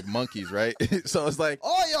from like monkeys, right? So it's like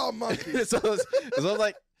all y'all monkeys. so it's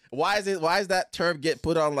like why is that term get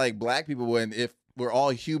put on like black people when if we're all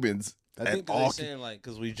humans? I think they're saying like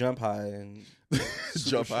because we jump high and jump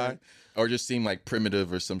super high, strength. or just seem like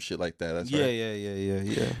primitive or some shit like that. That's Yeah,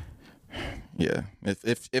 right. Yeah.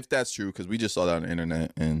 If that's true, because we just saw that on the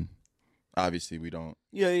internet, and obviously we don't.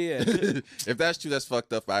 Yeah. If that's true, that's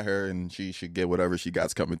fucked up by her, and she should get whatever she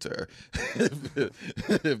got's coming to her.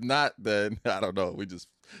 If not, then I don't know. We just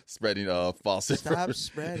spreading false Stop information.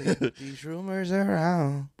 spreading these rumors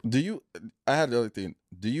around. I had another thing.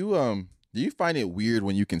 Do you find it weird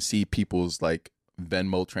when you can see people's like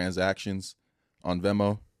Venmo transactions on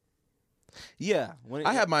Venmo? Yeah,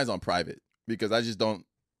 I have mine on private because I just don't.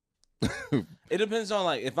 It depends on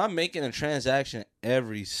like if I'm making a transaction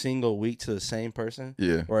every single week to the same person,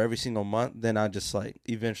 Yeah. or every single month, then I just like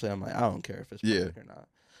eventually I'm like I don't care if it's public or not.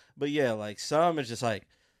 But yeah, like some it's just like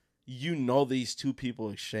these two people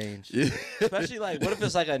exchange, Yeah. especially like what if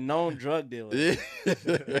it's like a known drug dealer? Yeah.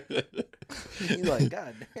 You're like,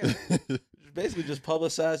 God damn, basically just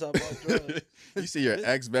publicize I bought drugs, You see your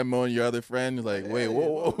ex Venmo and your other friend, you're like, wait,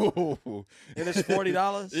 whoa. and it's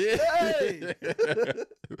 $40. Yeah. Hey,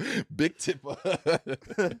 Big tip. what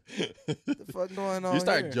the fuck going on? You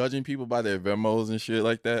start here? judging people by their Venmos and shit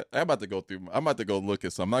like that. I'm about to go look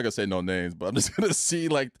at some. I'm not gonna say no names, but I'm just gonna see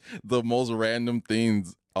like the most random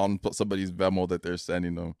things on somebody's Venmo that they're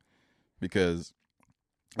sending them, because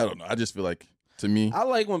I don't know. I just feel like, to me, I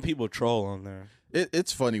like when people troll on there.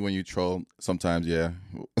 it's funny when you troll sometimes. Yeah.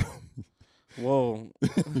 Whoa.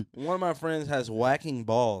 One of my friends has whacking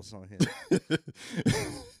balls on him.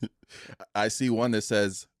 I see one that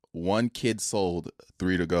says 1 kid sold,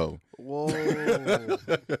 3 to go. Whoa.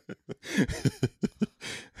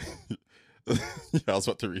 I was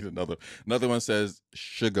about to read another. Another one says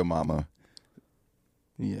sugar mama.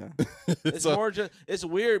 Yeah. It's So- more just, it's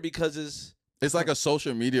weird because It's like a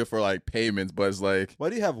social media for like payments, but it's like, why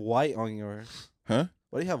do you have white on yours? huh?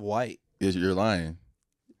 Why do you have white? You're lying.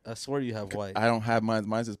 I swear you have white. I don't have mine.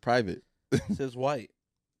 Mine's is private. It says white.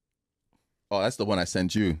 Oh, that's the one I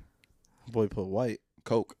sent you. Boy put white.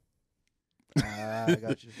 Coke. Ah, I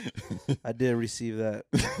got you. I did receive that.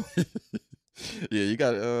 Yeah, you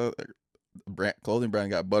got clothing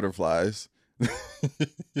brand got butterflies.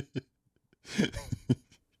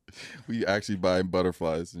 We actually buy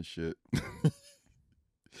butterflies and shit.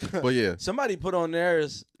 But yeah. Somebody put on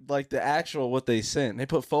theirs like the actual what they sent. They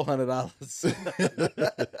put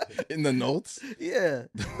 $400. In the notes. Yeah.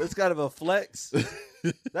 It's kind of a flex.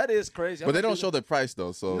 That is crazy. But they don't show the price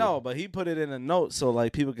though, so No, but he put it in a note so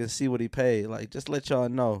like people can see what he paid. Like just let y'all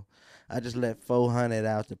know. I just let $400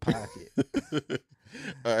 out the pocket.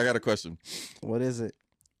 I got a question. What is it?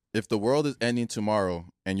 If the world is ending tomorrow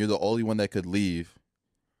and you're the only one that could leave,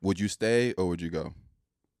 would you stay or would you go?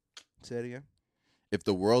 Say it again. If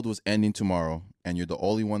the world was ending tomorrow and you're the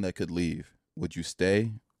only one that could leave, would you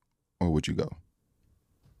stay or would you go?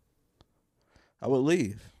 I would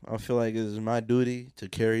leave. I feel like it is my duty to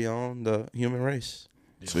carry on the human race.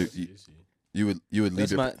 So You would leave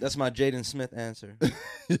That's my Jaden Smith answer.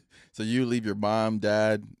 So you leave your mom,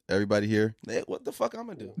 dad, everybody here? Hey, what the fuck I'm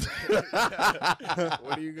gonna do?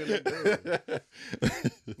 What are you gonna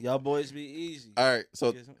do? Y'all boys be easy. All right.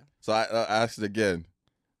 So I asked it again.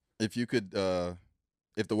 If you could,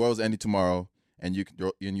 if the world was ending tomorrow, and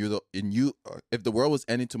if the world was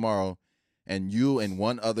ending tomorrow, and you and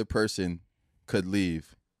one other person could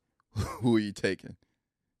leave, who are you taking?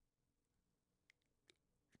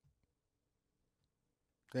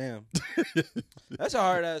 Damn. That's a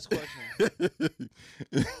hard ass question.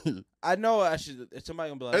 I know I should. Somebody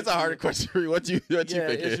gonna be like, That's a harder question. What you picking?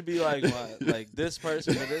 It should be like this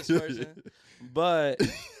person or this person. But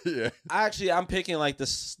Yeah. I'm picking like the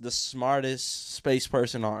smartest space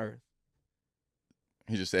person on Earth.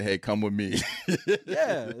 He just said, "Hey, come with me."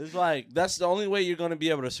 Yeah, it's like that's the only way you're gonna be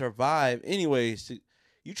able to survive. Anyways,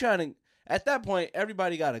 you trying to. At that point,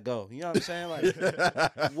 everybody gotta go. You know what I'm saying?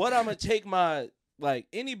 Like, what I'm gonna take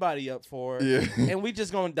anybody up for, Yeah. and we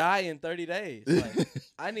just gonna die in 30 days. Like,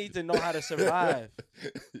 I need to know how to survive.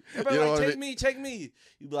 Everybody You know like, what I take me.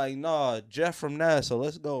 You be like, nah, Jeff from NASA,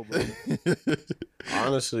 let's go, bro.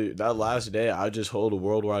 Honestly, that last day, I just hold a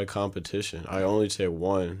worldwide competition. I only take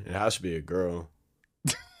one. It has to be a girl.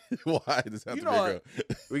 Why does that have You to know be a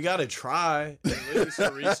girl? We gotta try at least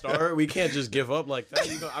to restart. We can't just give up like that.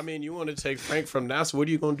 You want to take Frank from NASA? What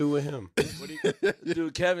are you gonna do with him?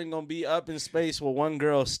 Dude, Kevin gonna be up in space with one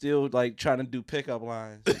girl still like trying to do pickup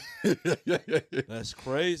lines. That's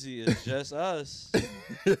crazy. It's just us.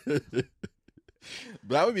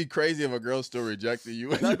 But that would be crazy if a girl still rejected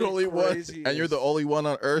you, and That'd you're the be only one, crazy. and you're the only one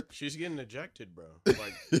on Earth. She's getting ejected, bro.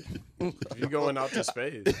 Like, if you're going out to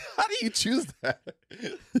space, How do you choose that?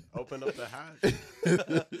 open up the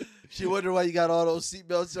hatch. She wonder why you got all those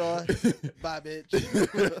seatbelts on. Bye,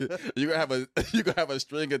 bitch. You're gonna have a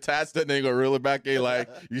string attached, and then gonna reel it back in. Like,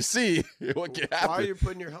 you see what can happen. Why are you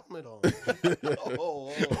putting your helmet on?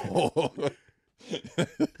 Oh.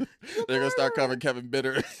 They're gonna start covering Kevin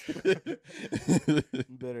Bitter.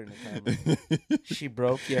 Bitter in the comments. She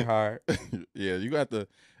broke your heart. Yeah, you got the.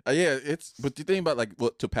 It's. But the thing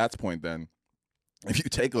about to Pat's point, then, if you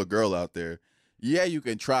take a girl out there, yeah, you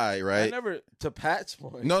can try, right? To Pat's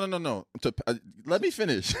point. No. Let me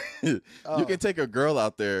finish. You can take a girl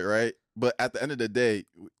out there, right? But at the end of the day,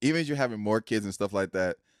 even if you're having more kids and stuff like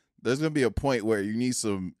that, there's gonna be a point where you need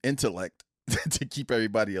some intellect to keep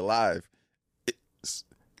everybody alive.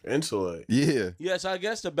 Intellect. Yeah. Yes, I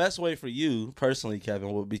guess the best way for you personally,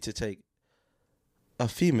 Kevin, would be to take a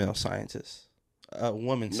female scientist, a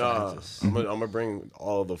woman scientist. I'm gonna bring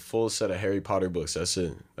all the full set of Harry Potter books. That's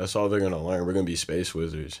it. That's all they're gonna learn. We're gonna be space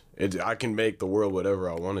wizards. I can make the world whatever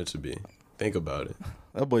I want it to be. Think about it.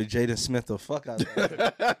 That boy Jaden Smith the fuck out of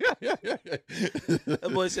that.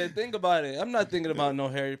 That boy said, think about it. I'm not thinking about no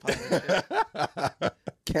Harry Potter shit.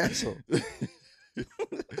 Cancel.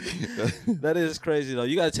 That is crazy, though.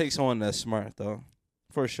 You got to take someone that's smart, though.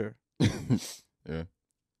 For sure. Yeah.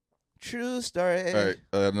 True story. All right.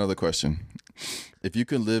 Another question. If you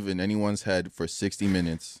could live in anyone's head for 60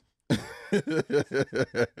 minutes. You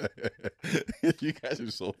guys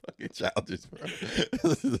are so fucking childish, bro.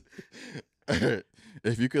 All right.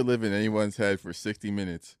 If you could live in anyone's head for 60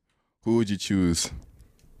 minutes, who would you choose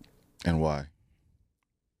and why?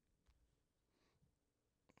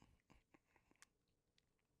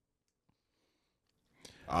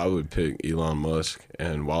 I would pick Elon Musk,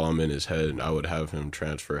 and while I'm in his head, I would have him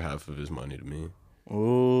transfer half of his money to me.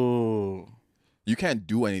 Ooh. You can't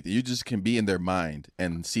do anything. You just can be in their mind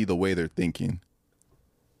and see the way they're thinking.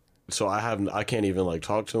 So I can't even like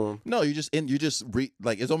talk to him. No,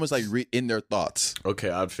 it's almost like in their thoughts. Okay,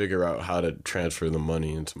 I'd figure out how to transfer the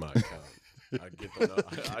money into my account. I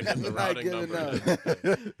get the routing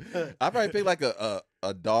number. I probably pick like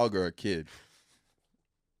a dog or a kid,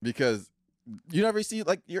 because you never see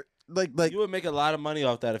you're like You would make a lot of money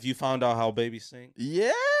off that if you found out how babies sing.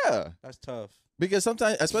 yeah. That's tough. Because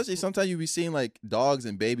sometimes you be seeing like dogs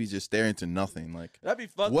and babies just staring to nothing. Like, That'd be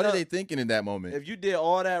fucked what up. are they thinking in that moment? If you did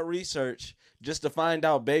all that research just to find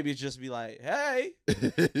out babies just be like, hey,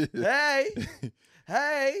 hey,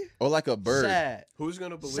 hey. Or like a bird. Sad. Who's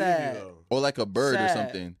gonna believe Sad. you though? Or like a bird or Sad.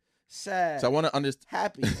 something. Sad. So I want to understand.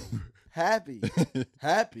 Happy. Happy.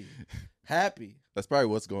 Happy. Happy. That's probably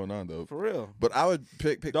what's going on though. For real. But I would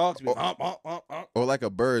pick Dogs be or like a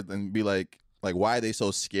bird and be like why are they so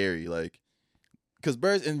scary? Like, because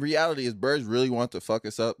birds in reality, if birds really want to fuck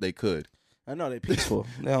us up, they could. I know they peaceful.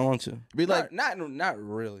 They don't want to. Be like, not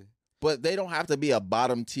really. but they don't have to be a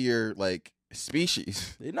bottom tier like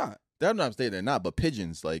species. They're not. I'm not saying they're not, but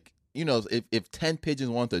pigeons, like, if 10 pigeons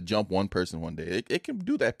want to jump one person one day, it can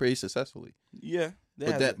do that pretty successfully. Yeah.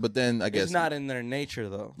 But then I guess it's not in their nature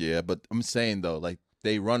though. Yeah, but I'm saying though, like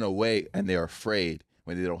they run away and they're afraid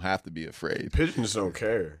when they don't have to be afraid. Pigeons don't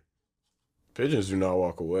care. Pigeons do not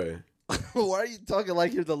walk away. Why are you talking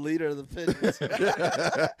like you're the leader of the pigeons?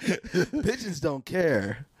 Pigeons don't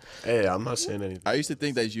care. Hey, I'm not saying anything. I used to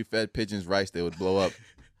think that if you fed pigeons rice, they would blow up.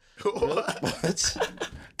 What?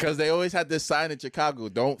 Because they always had this sign in Chicago,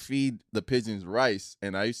 don't feed the pigeons rice.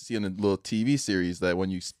 And I used to see in a little TV series that when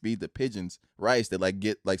you feed the pigeons rice, they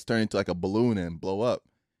turn into like a balloon and blow up.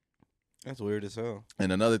 That's weird as hell.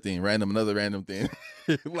 And another random thing.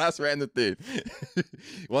 Last random thing.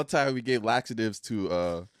 One time we gave laxatives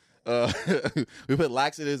to we put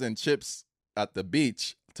laxatives and chips at the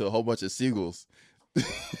beach to a whole bunch of seagulls.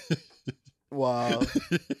 Wow.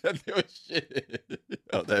 And they were shitting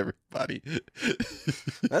on everybody.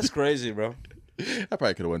 That's crazy, bro. I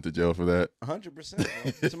probably could have went to jail for that.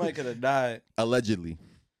 100%. Somebody could have died. Allegedly.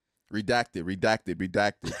 Redacted.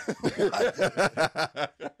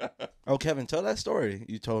 Oh, Kevin, tell that story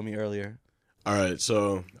you told me earlier. All right,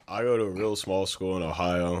 so I go to a real small school in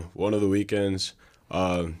Ohio. One of the weekends,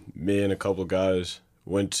 me and a couple guys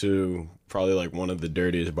went to probably like one of the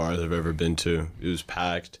dirtiest bars I've ever been to. It was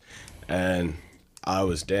packed, and I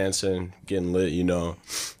was dancing, getting lit, you know.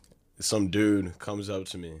 Some dude comes up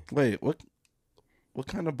to me. Wait, what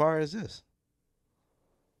kind of bar is this?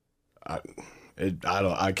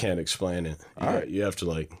 I can't explain it. All right. You have to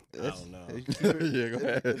like, I don't know. Yeah, go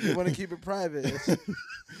ahead. If you want to keep it private.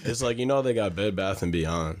 It's like, you know, they got Bed Bath and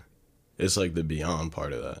Beyond. It's like the Beyond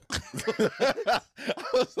part of that. I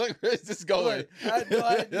was like, where's this going? I had no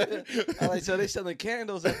idea. I'm like, so they selling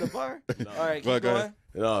candles at the bar? All right, keep Go going. ahead.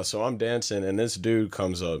 No, so I'm dancing, and this dude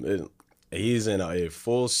comes up. He's in a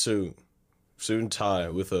full suit and tie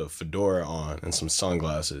with a fedora on and some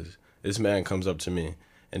sunglasses. This man comes up to me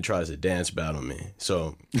and tries to dance battle me.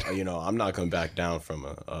 So, you know, I'm not going to back down from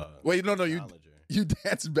a Wait, no, challenger. you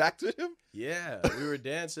danced back to him? Yeah, we were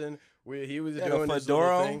dancing. He was had doing a this fedora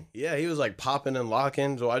little on? thing. Yeah, he was like popping and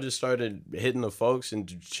locking. So I just started hitting the folks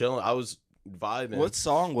and chilling. I was vibing. What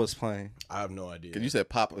song was playing? I have no idea. Because you said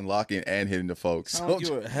pop and locking and hitting the folks. Sound like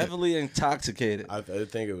you were heavily intoxicated. I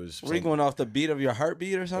think it was. Were you going off the beat of your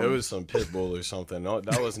heartbeat or It something? was some pit bull or something. No,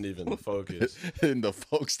 that wasn't even the focus. hitting the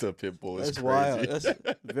folks to Pitbull is That's crazy. wild. That's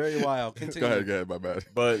very wild. Continue. Go ahead, my bad.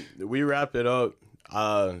 But we wrapped it up.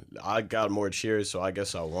 I got more cheers, so I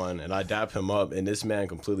guess I won. And I dap him up, and this man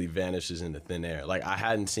completely vanishes into thin air. Like, I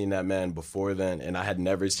hadn't seen that man before then, and I had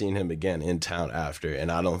never seen him again in town after. And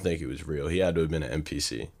I don't think he was real. He had to have been an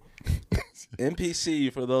NPC.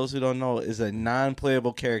 NPC, for those who don't know, is a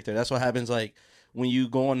non-playable character. That's what happens like when you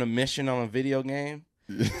go on a mission on a video game,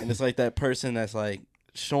 and it's like that person that's like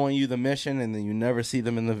showing you the mission, and then you never see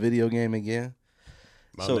them in the video game again.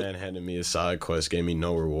 My So- man handed me a side quest, gave me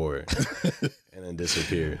no reward, and then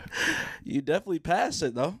disappeared. You definitely passed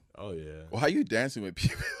it though. Oh, yeah. Why are you dancing with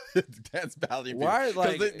people? Dance battling people? Why,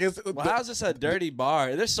 like, 'Cause well, how's this a dirty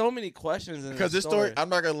bar? There's so many questions in Because this this story, I'm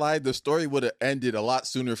not gonna lie, the story would have ended a lot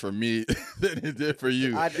sooner for me than it did for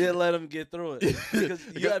you. I did let him get through it because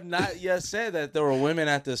you have not yet said that there were women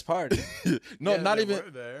at this party. No, Yeah, not they even.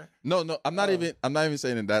 were there. No, I'm not even. I'm not even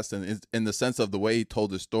saying in that sense. It's in the sense of the way he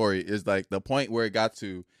told the story is like the point where it got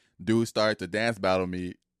to. Dude started to dance battle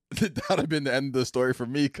me. That would have been the end of the story for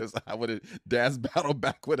me because I would have dance battle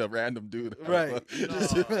back with a random dude. Right.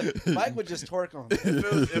 No. Mike would just twerk on.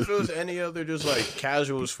 If it was any other just like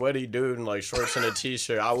casual sweaty dude in like shorts and a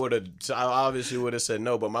t-shirt, I obviously would have said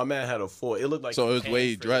no. But my man had a full. It looked like So he it was came way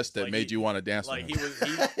he for dressed this. that made you want to dance Like with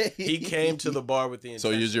him. he came to the bar with the. So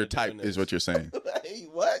he's intention your of doing type, this. is what you're saying. Hey,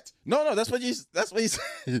 what? No, that's what you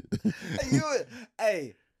said.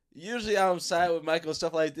 Hey, usually I'm side with Michael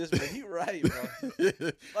stuff like this, but he right,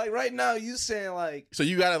 bro. Like right now, you saying like So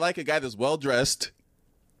you gotta like a guy that's well dressed,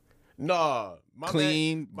 Nah,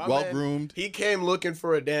 clean, my well man, groomed. He came looking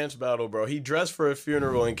for a dance battle, bro. He dressed for a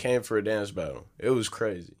funeral and came for a dance battle. It was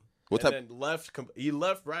crazy. What And type? then left. He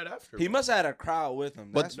left right after. he bro. must have had a crowd with him.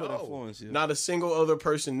 But That's what influenced you. Not a single other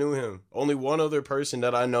person knew him. Only one other person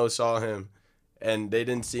that I know saw him, and they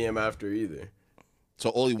didn't see him after either.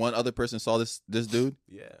 So only one other person saw this dude.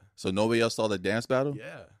 Yeah, So nobody else saw the dance battle.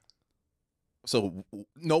 yeah. So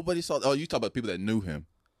nobody saw. Oh, you talk about people that knew him.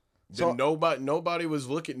 So- Nobody was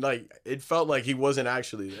looking. Like, it felt like he wasn't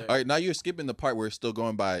actually there. All right, now you're skipping the part where it's still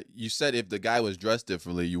going by. You said if the guy was dressed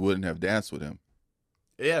differently, you wouldn't have danced with him.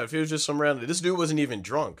 Yeah, if he was just some random. This dude wasn't even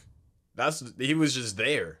drunk. He was just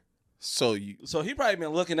there. So you. So he probably been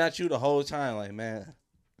looking at you the whole time, like, man,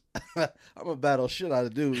 I'm gonna battle shit out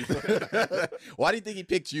of dudes. Why do you think he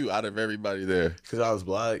picked you out of everybody there? Because I was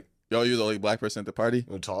black. Yo, you the only black person at the party?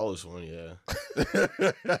 The tallest one, yeah.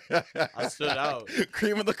 I stood out.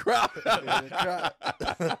 Cream of the crop.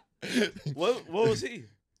 What was he?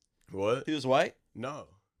 What? He was white, No.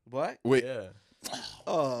 black. Wait, Yeah.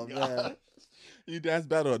 Oh man, you dance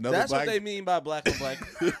battle with another that's black. what they mean by black on black.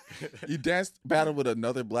 You danced battle with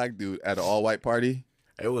another black dude at an all white party.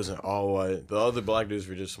 It wasn't all white. The other black dudes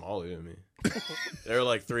were just smaller than me. There were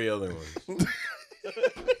like 3 other ones.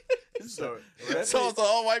 So So it's an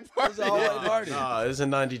all white party. It's an all-white party. Nah, it's a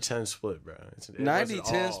 90-10 split, bro. It 90-10 wasn't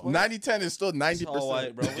all- split? 90-10 is still 90%. all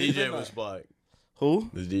white, bro. The DJ was black. Who?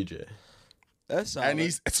 The DJ. That's And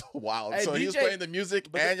it's wild. Hey, so he was DJ playing the music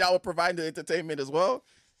and y'all were providing the entertainment as well.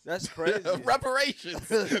 that's crazy. Reparations.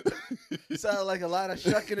 Sound like a lot of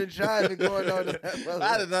shucking and jiving going on. In that I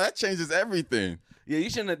motherfucker. don't know. That changes everything. Yeah, you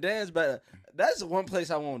shouldn't have danced, but that's the one place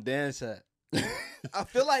I won't dance at. I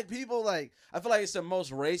feel like it's the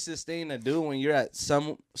most racist thing to do when you're at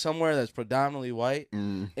somewhere that's predominantly white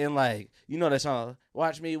and like that song,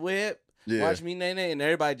 "Watch Me Whip." Yeah. Watch me, nay, nay, and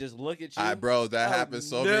everybody just look at you. Bro, that I happens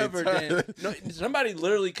so never many times. dance. No, somebody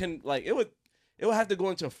literally can like it would have to go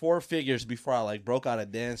into 4 figures before I like broke out a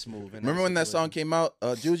dance move. Remember when that song came out?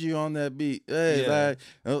 Juju on that beat. Hey, Yeah.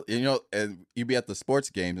 like, and you be at the sports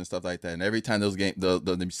games and stuff like that. And every time those games,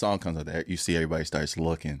 the song comes out there, you see everybody starts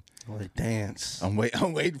looking. like dance, I'm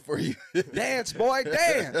waiting for you. dance, boy,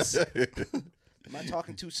 dance. Am I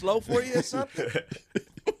talking too slow for you or something?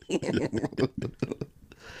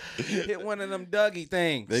 Hit one of them Dougie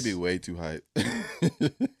things. They be way too hype. Hit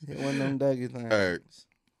one of them Dougie things. All right.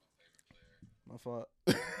 My fault.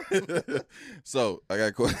 So I got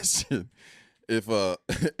a question. If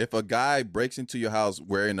a guy breaks into your house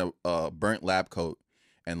wearing a burnt lab coat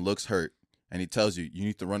and looks hurt, and he tells you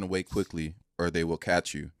need to run away quickly or they will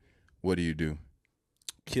catch you, what do you do?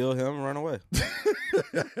 Kill him, run away.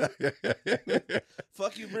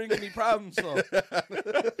 Fuck you bringing me problems for.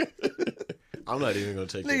 I'm not even gonna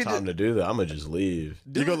take the Nigga, time to do that. I'm gonna just leave.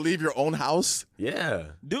 You gonna leave your own house? Yeah.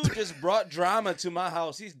 Dude just brought drama to my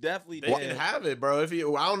house. He's definitely They dead. can have it, bro. I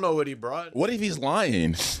don't know what he brought. What if he's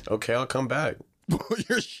lying? Okay, I'll come back.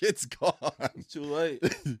 Your shit's gone. It's too late.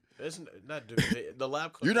 It's not the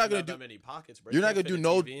lab coat. You're not gonna that do- many pockets, bro. You're You not can't gonna do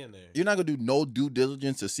fit a no. TV in there. You're not gonna do no due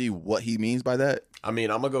diligence to see what he means by that. I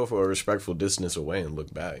mean, I'm gonna go for a respectful distance away and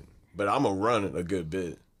look back, but I'm gonna run a good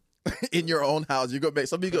bit. In your own house, you go back.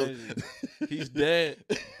 Somebody go. Crazy. He's dead.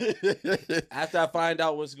 After I find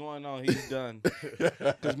out what's going on, he's done.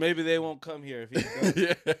 Because maybe they won't come here if he's done.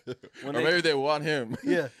 Yeah. When Or they- maybe they want him.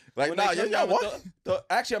 Yeah. Like, When nah, they come y'all down want. with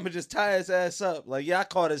actually, I'm going to just tie his ass up. Like, yeah, I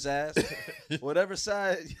caught his ass. Whatever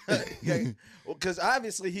side. Because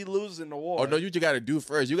obviously he losing the war. Oh no, you just gotta do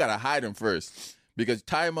first. You gotta hide him first, because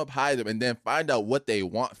tie him up, hide him, and then find out what they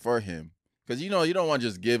want for him. Because you don't want to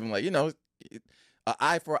just give him like an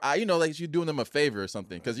eye for eye. Like you're doing them a favor or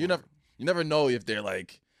something. Because you never know if they're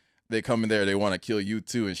like they come in there, they want to kill you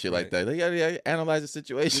too and shit like that. They gotta analyze the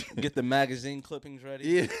situation. Get the magazine clippings ready.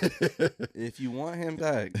 Yeah, If you want him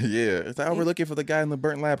back. yeah. It's like, oh, we're looking for the guy in the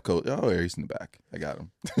burnt lab coat. Oh, yeah, he's in the back. I got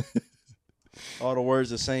him. All the words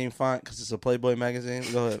the same font because it's a Playboy magazine.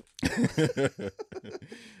 Go ahead.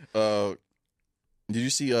 Did you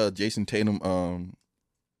see Jason Tatum?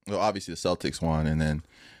 Well, obviously the Celtics won, and then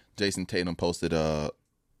Jason Tatum posted a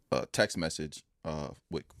text message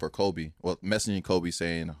for Kobe. Well, messaging Kobe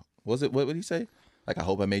saying, "Was it what would he say? Like, I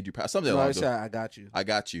hope I made you proud." Something No, like I said, that. I got you. I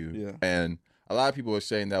got you. Yeah. And a lot of people were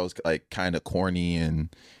saying that was like kind of corny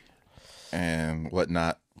and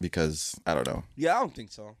whatnot because I don't know. Yeah, I don't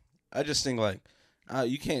think so. I just think like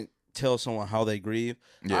you can't tell someone how they grieve.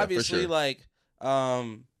 Yeah, for Obviously, sure. like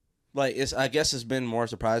it's. I guess it's been more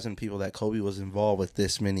surprising to people that Kobe was involved with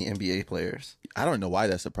this many NBA players. I don't know why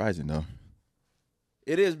that's surprising though.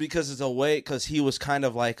 It is because it's a way because he was kind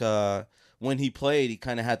of like when he played, he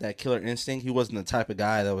kind of had that killer instinct. He wasn't the type of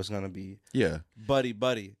guy that was gonna be Yeah. buddy.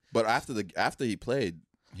 But after he played,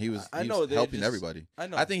 he was they helping just- everybody. I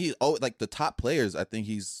know. I think like the top players. I think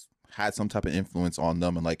he's had some type of influence on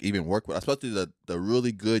them and like even work with, especially the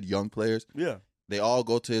really good young players. Yeah. They all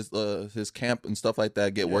go to his camp and stuff like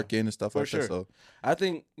that, get work in and stuff like sure. that. So I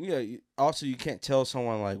think also you can't tell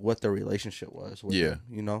someone like what their relationship was with Yeah.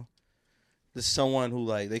 him, This is someone who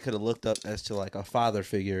like they could have looked up as to like a father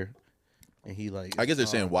figure and he like I guess they're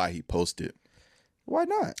saying why he posted. why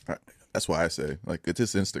not? That's why I say like it's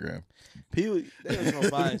his Instagram. People they was gonna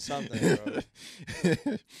find something, bro.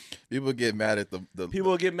 People get mad at the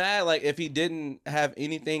People get mad like if he didn't have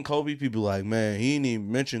anything Kobe, people like, man, he didn't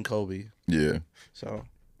even mention Kobe. yeah. So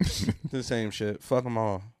the same shit. Fuck them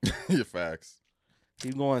all. Your facts.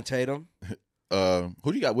 Keep going, Tatum. Who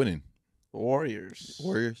do you got winning? Warriors.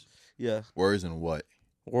 Warriors. Yeah. Warriors and what?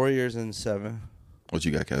 Warriors in 7. What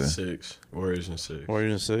you got, Kevin? 6. Warriors in 6.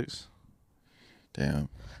 Warriors in 6. Damn.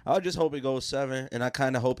 I just hope it goes 7, and I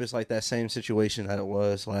kind of hope it's like that same situation that it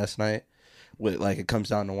was last night, with like it comes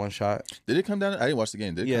down to one shot. Did it come down? I didn't watch the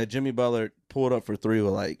game. Did it? Yeah, Jimmy Butler pulled up for 3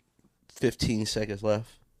 with like 15 seconds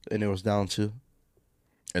left, and it was down 2.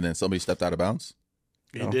 And then somebody stepped out of bounds.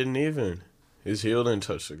 He No. didn't even. His heel didn't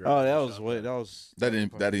touch the ground. Oh, that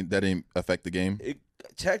That didn't affect the game. It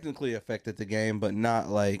technically affected the game, but not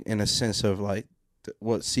like in a sense of like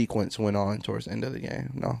what sequence went on towards the end of the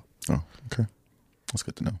game. No, Oh, okay. That's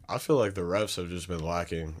good to know. I feel like the refs have just been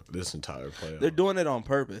lacking this entire playoff. they're doing it on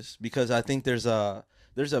purpose because I think there's a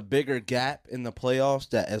bigger gap in the playoffs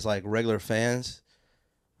that as like regular fans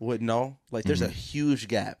would know. Like there's a huge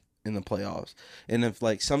gap in the playoffs, and if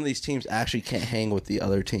like some of these teams actually can't hang with the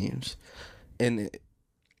other teams, and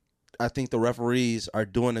I think the referees are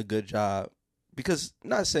doing a good job because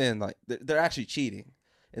not saying like they're actually cheating,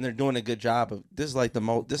 and they're doing a good job of this is like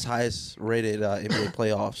this highest rated NBA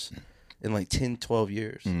playoffs in like 10, 12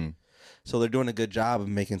 years. Mhm. So they're doing a good job of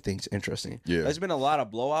making things interesting. Yeah. There's been a lot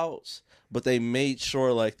of blowouts, but they made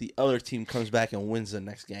sure like the other team comes back and wins the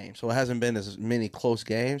next game. So it hasn't been as many close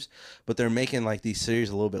games, but they're making like these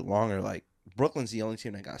series a little bit longer. Like Brooklyn's the only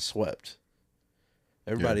team that got swept.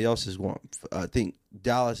 Everybody else is going. I think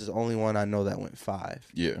Dallas is the only one I know that went 5.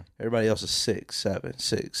 Yeah. Everybody else is 6, 7,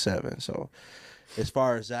 6, 7. So as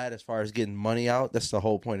far as getting money out, that's the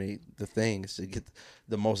whole point of the thing is to get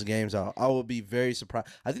the most games out. I would be very surprised.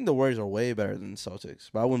 I think the Warriors are way better than the Celtics,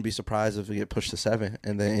 but I wouldn't be surprised if we get pushed to 7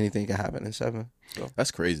 and then anything can happen in 7. So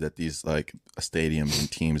That's crazy that these like stadiums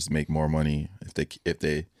and teams make more money if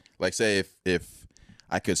they like say if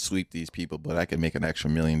I could sweep these people, but I could make an extra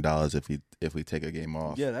 $1 million if we take a game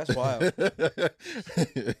off. yeah, that's wild.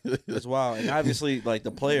 That's wild. And obviously, like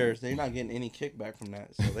the players, they're not getting any kickback from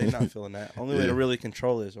that, so they're not feeling that. Only way to really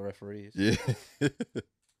control it is the referees, Yeah. the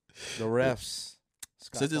refs.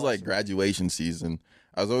 Scott Since it's like Foster. graduation season,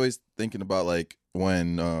 I was always thinking about like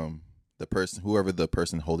when whoever the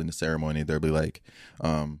person holding the ceremony, they'll be like,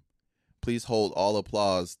 please hold all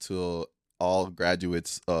applause till all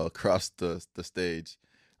graduates across the stage.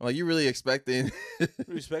 I'm like, you really expecting?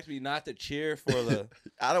 You expect me not to cheer for the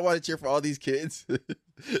I don't want to cheer for all these kids. at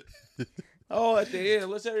the end,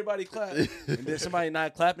 let's everybody clap. And then somebody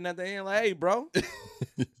not clapping at the end, like, hey, bro,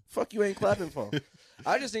 fuck you ain't clapping for.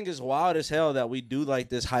 I just think it's wild as hell that we do like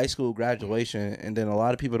this high school graduation and then a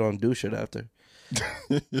lot of people don't do shit after.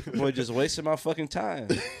 Boy, just wasting my fucking time.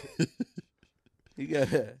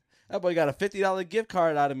 That boy got a $50 gift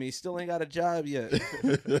card out of me. Still ain't got a job yet.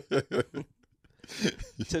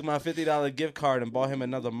 Took my $50 gift card and bought him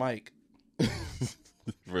another mic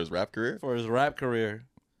For his rap career, for his rap career.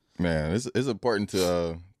 man, it's important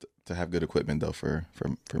to have good equipment though for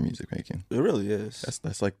music making. It really is.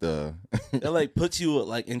 That's like the It like puts you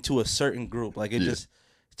like into a certain group. Like it just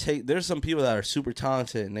there's some people that are super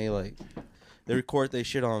talented and they record their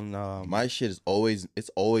shit on my shit is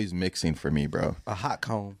always mixing for me, bro. a hot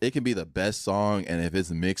comb. It can be the best song, and if it's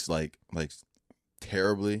mixed like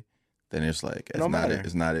terribly, then it's like No matter.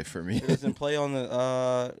 it's not it for me. It doesn't play on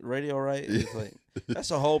the radio right. It's like that's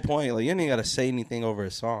the whole point. Like you ain't gotta say anything over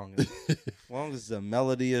a song. As long as the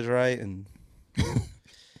melody is right and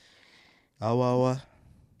oh,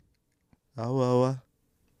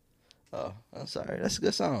 I'm sorry. That's a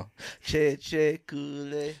good song. Che che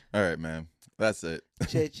kule. All right, man. That's it.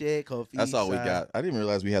 Che che kofi. That's all we got. I didn't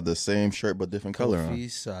realize we had the same shirt but different color on. Kofi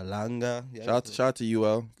Salanga. Yeah, Shout out to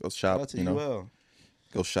UL. Go shop. shout out to UL.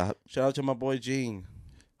 Go shop. Shout out to my boy Gene.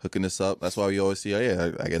 Hooking this up. That's why we always see. Oh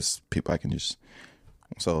yeah, I guess people I can just.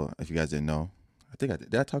 So if you guys didn't know, I think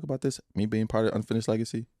did I talk about this? Me being part of Unfinished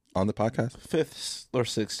Legacy on the podcast. 5th or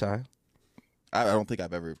 6th time. I don't think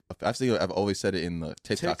I've ever. I've always said it in the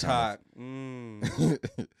TikTok. TikTok.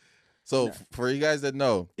 So for you guys that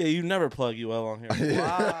know, Yeah, you never plug UL on here.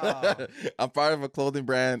 Wow. I'm part of a clothing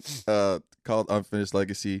brand called Unfinished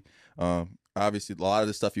Legacy. Obviously, a lot of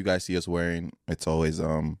the stuff you guys see us wearing, it's always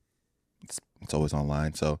it's always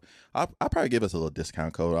online. So I'll probably give us a little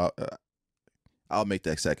discount code. I'll make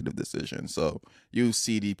the executive decision. So use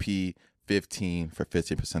CDP 15 for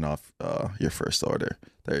 15% off your first order.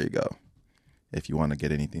 There you go. If you want to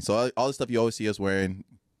get anything, so all the stuff you always see us wearing,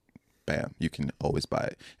 bam, you can always buy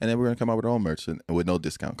it. And then we're gonna come out with our own merch and with no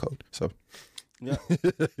discount code. So Yeah.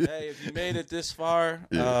 Hey, if you made it this far,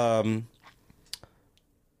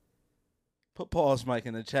 put Paul's mic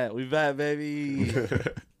in the chat. We back, baby.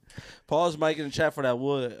 Paul's mic in the chat for that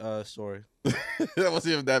wood story. that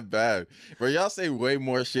wasn't even that bad. But y'all say way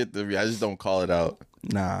more shit than me. I just don't call it out.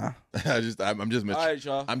 Nah. I'm just mature. All right,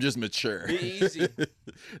 y'all. I'm just mature. Be easy.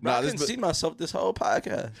 Nah, I this can been- see myself this whole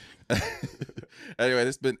podcast. Anyway,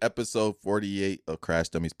 this has been episode 48 of Crash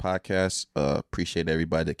Dummies Podcast. Appreciate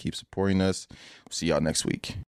everybody that keeps supporting us. See y'all next week.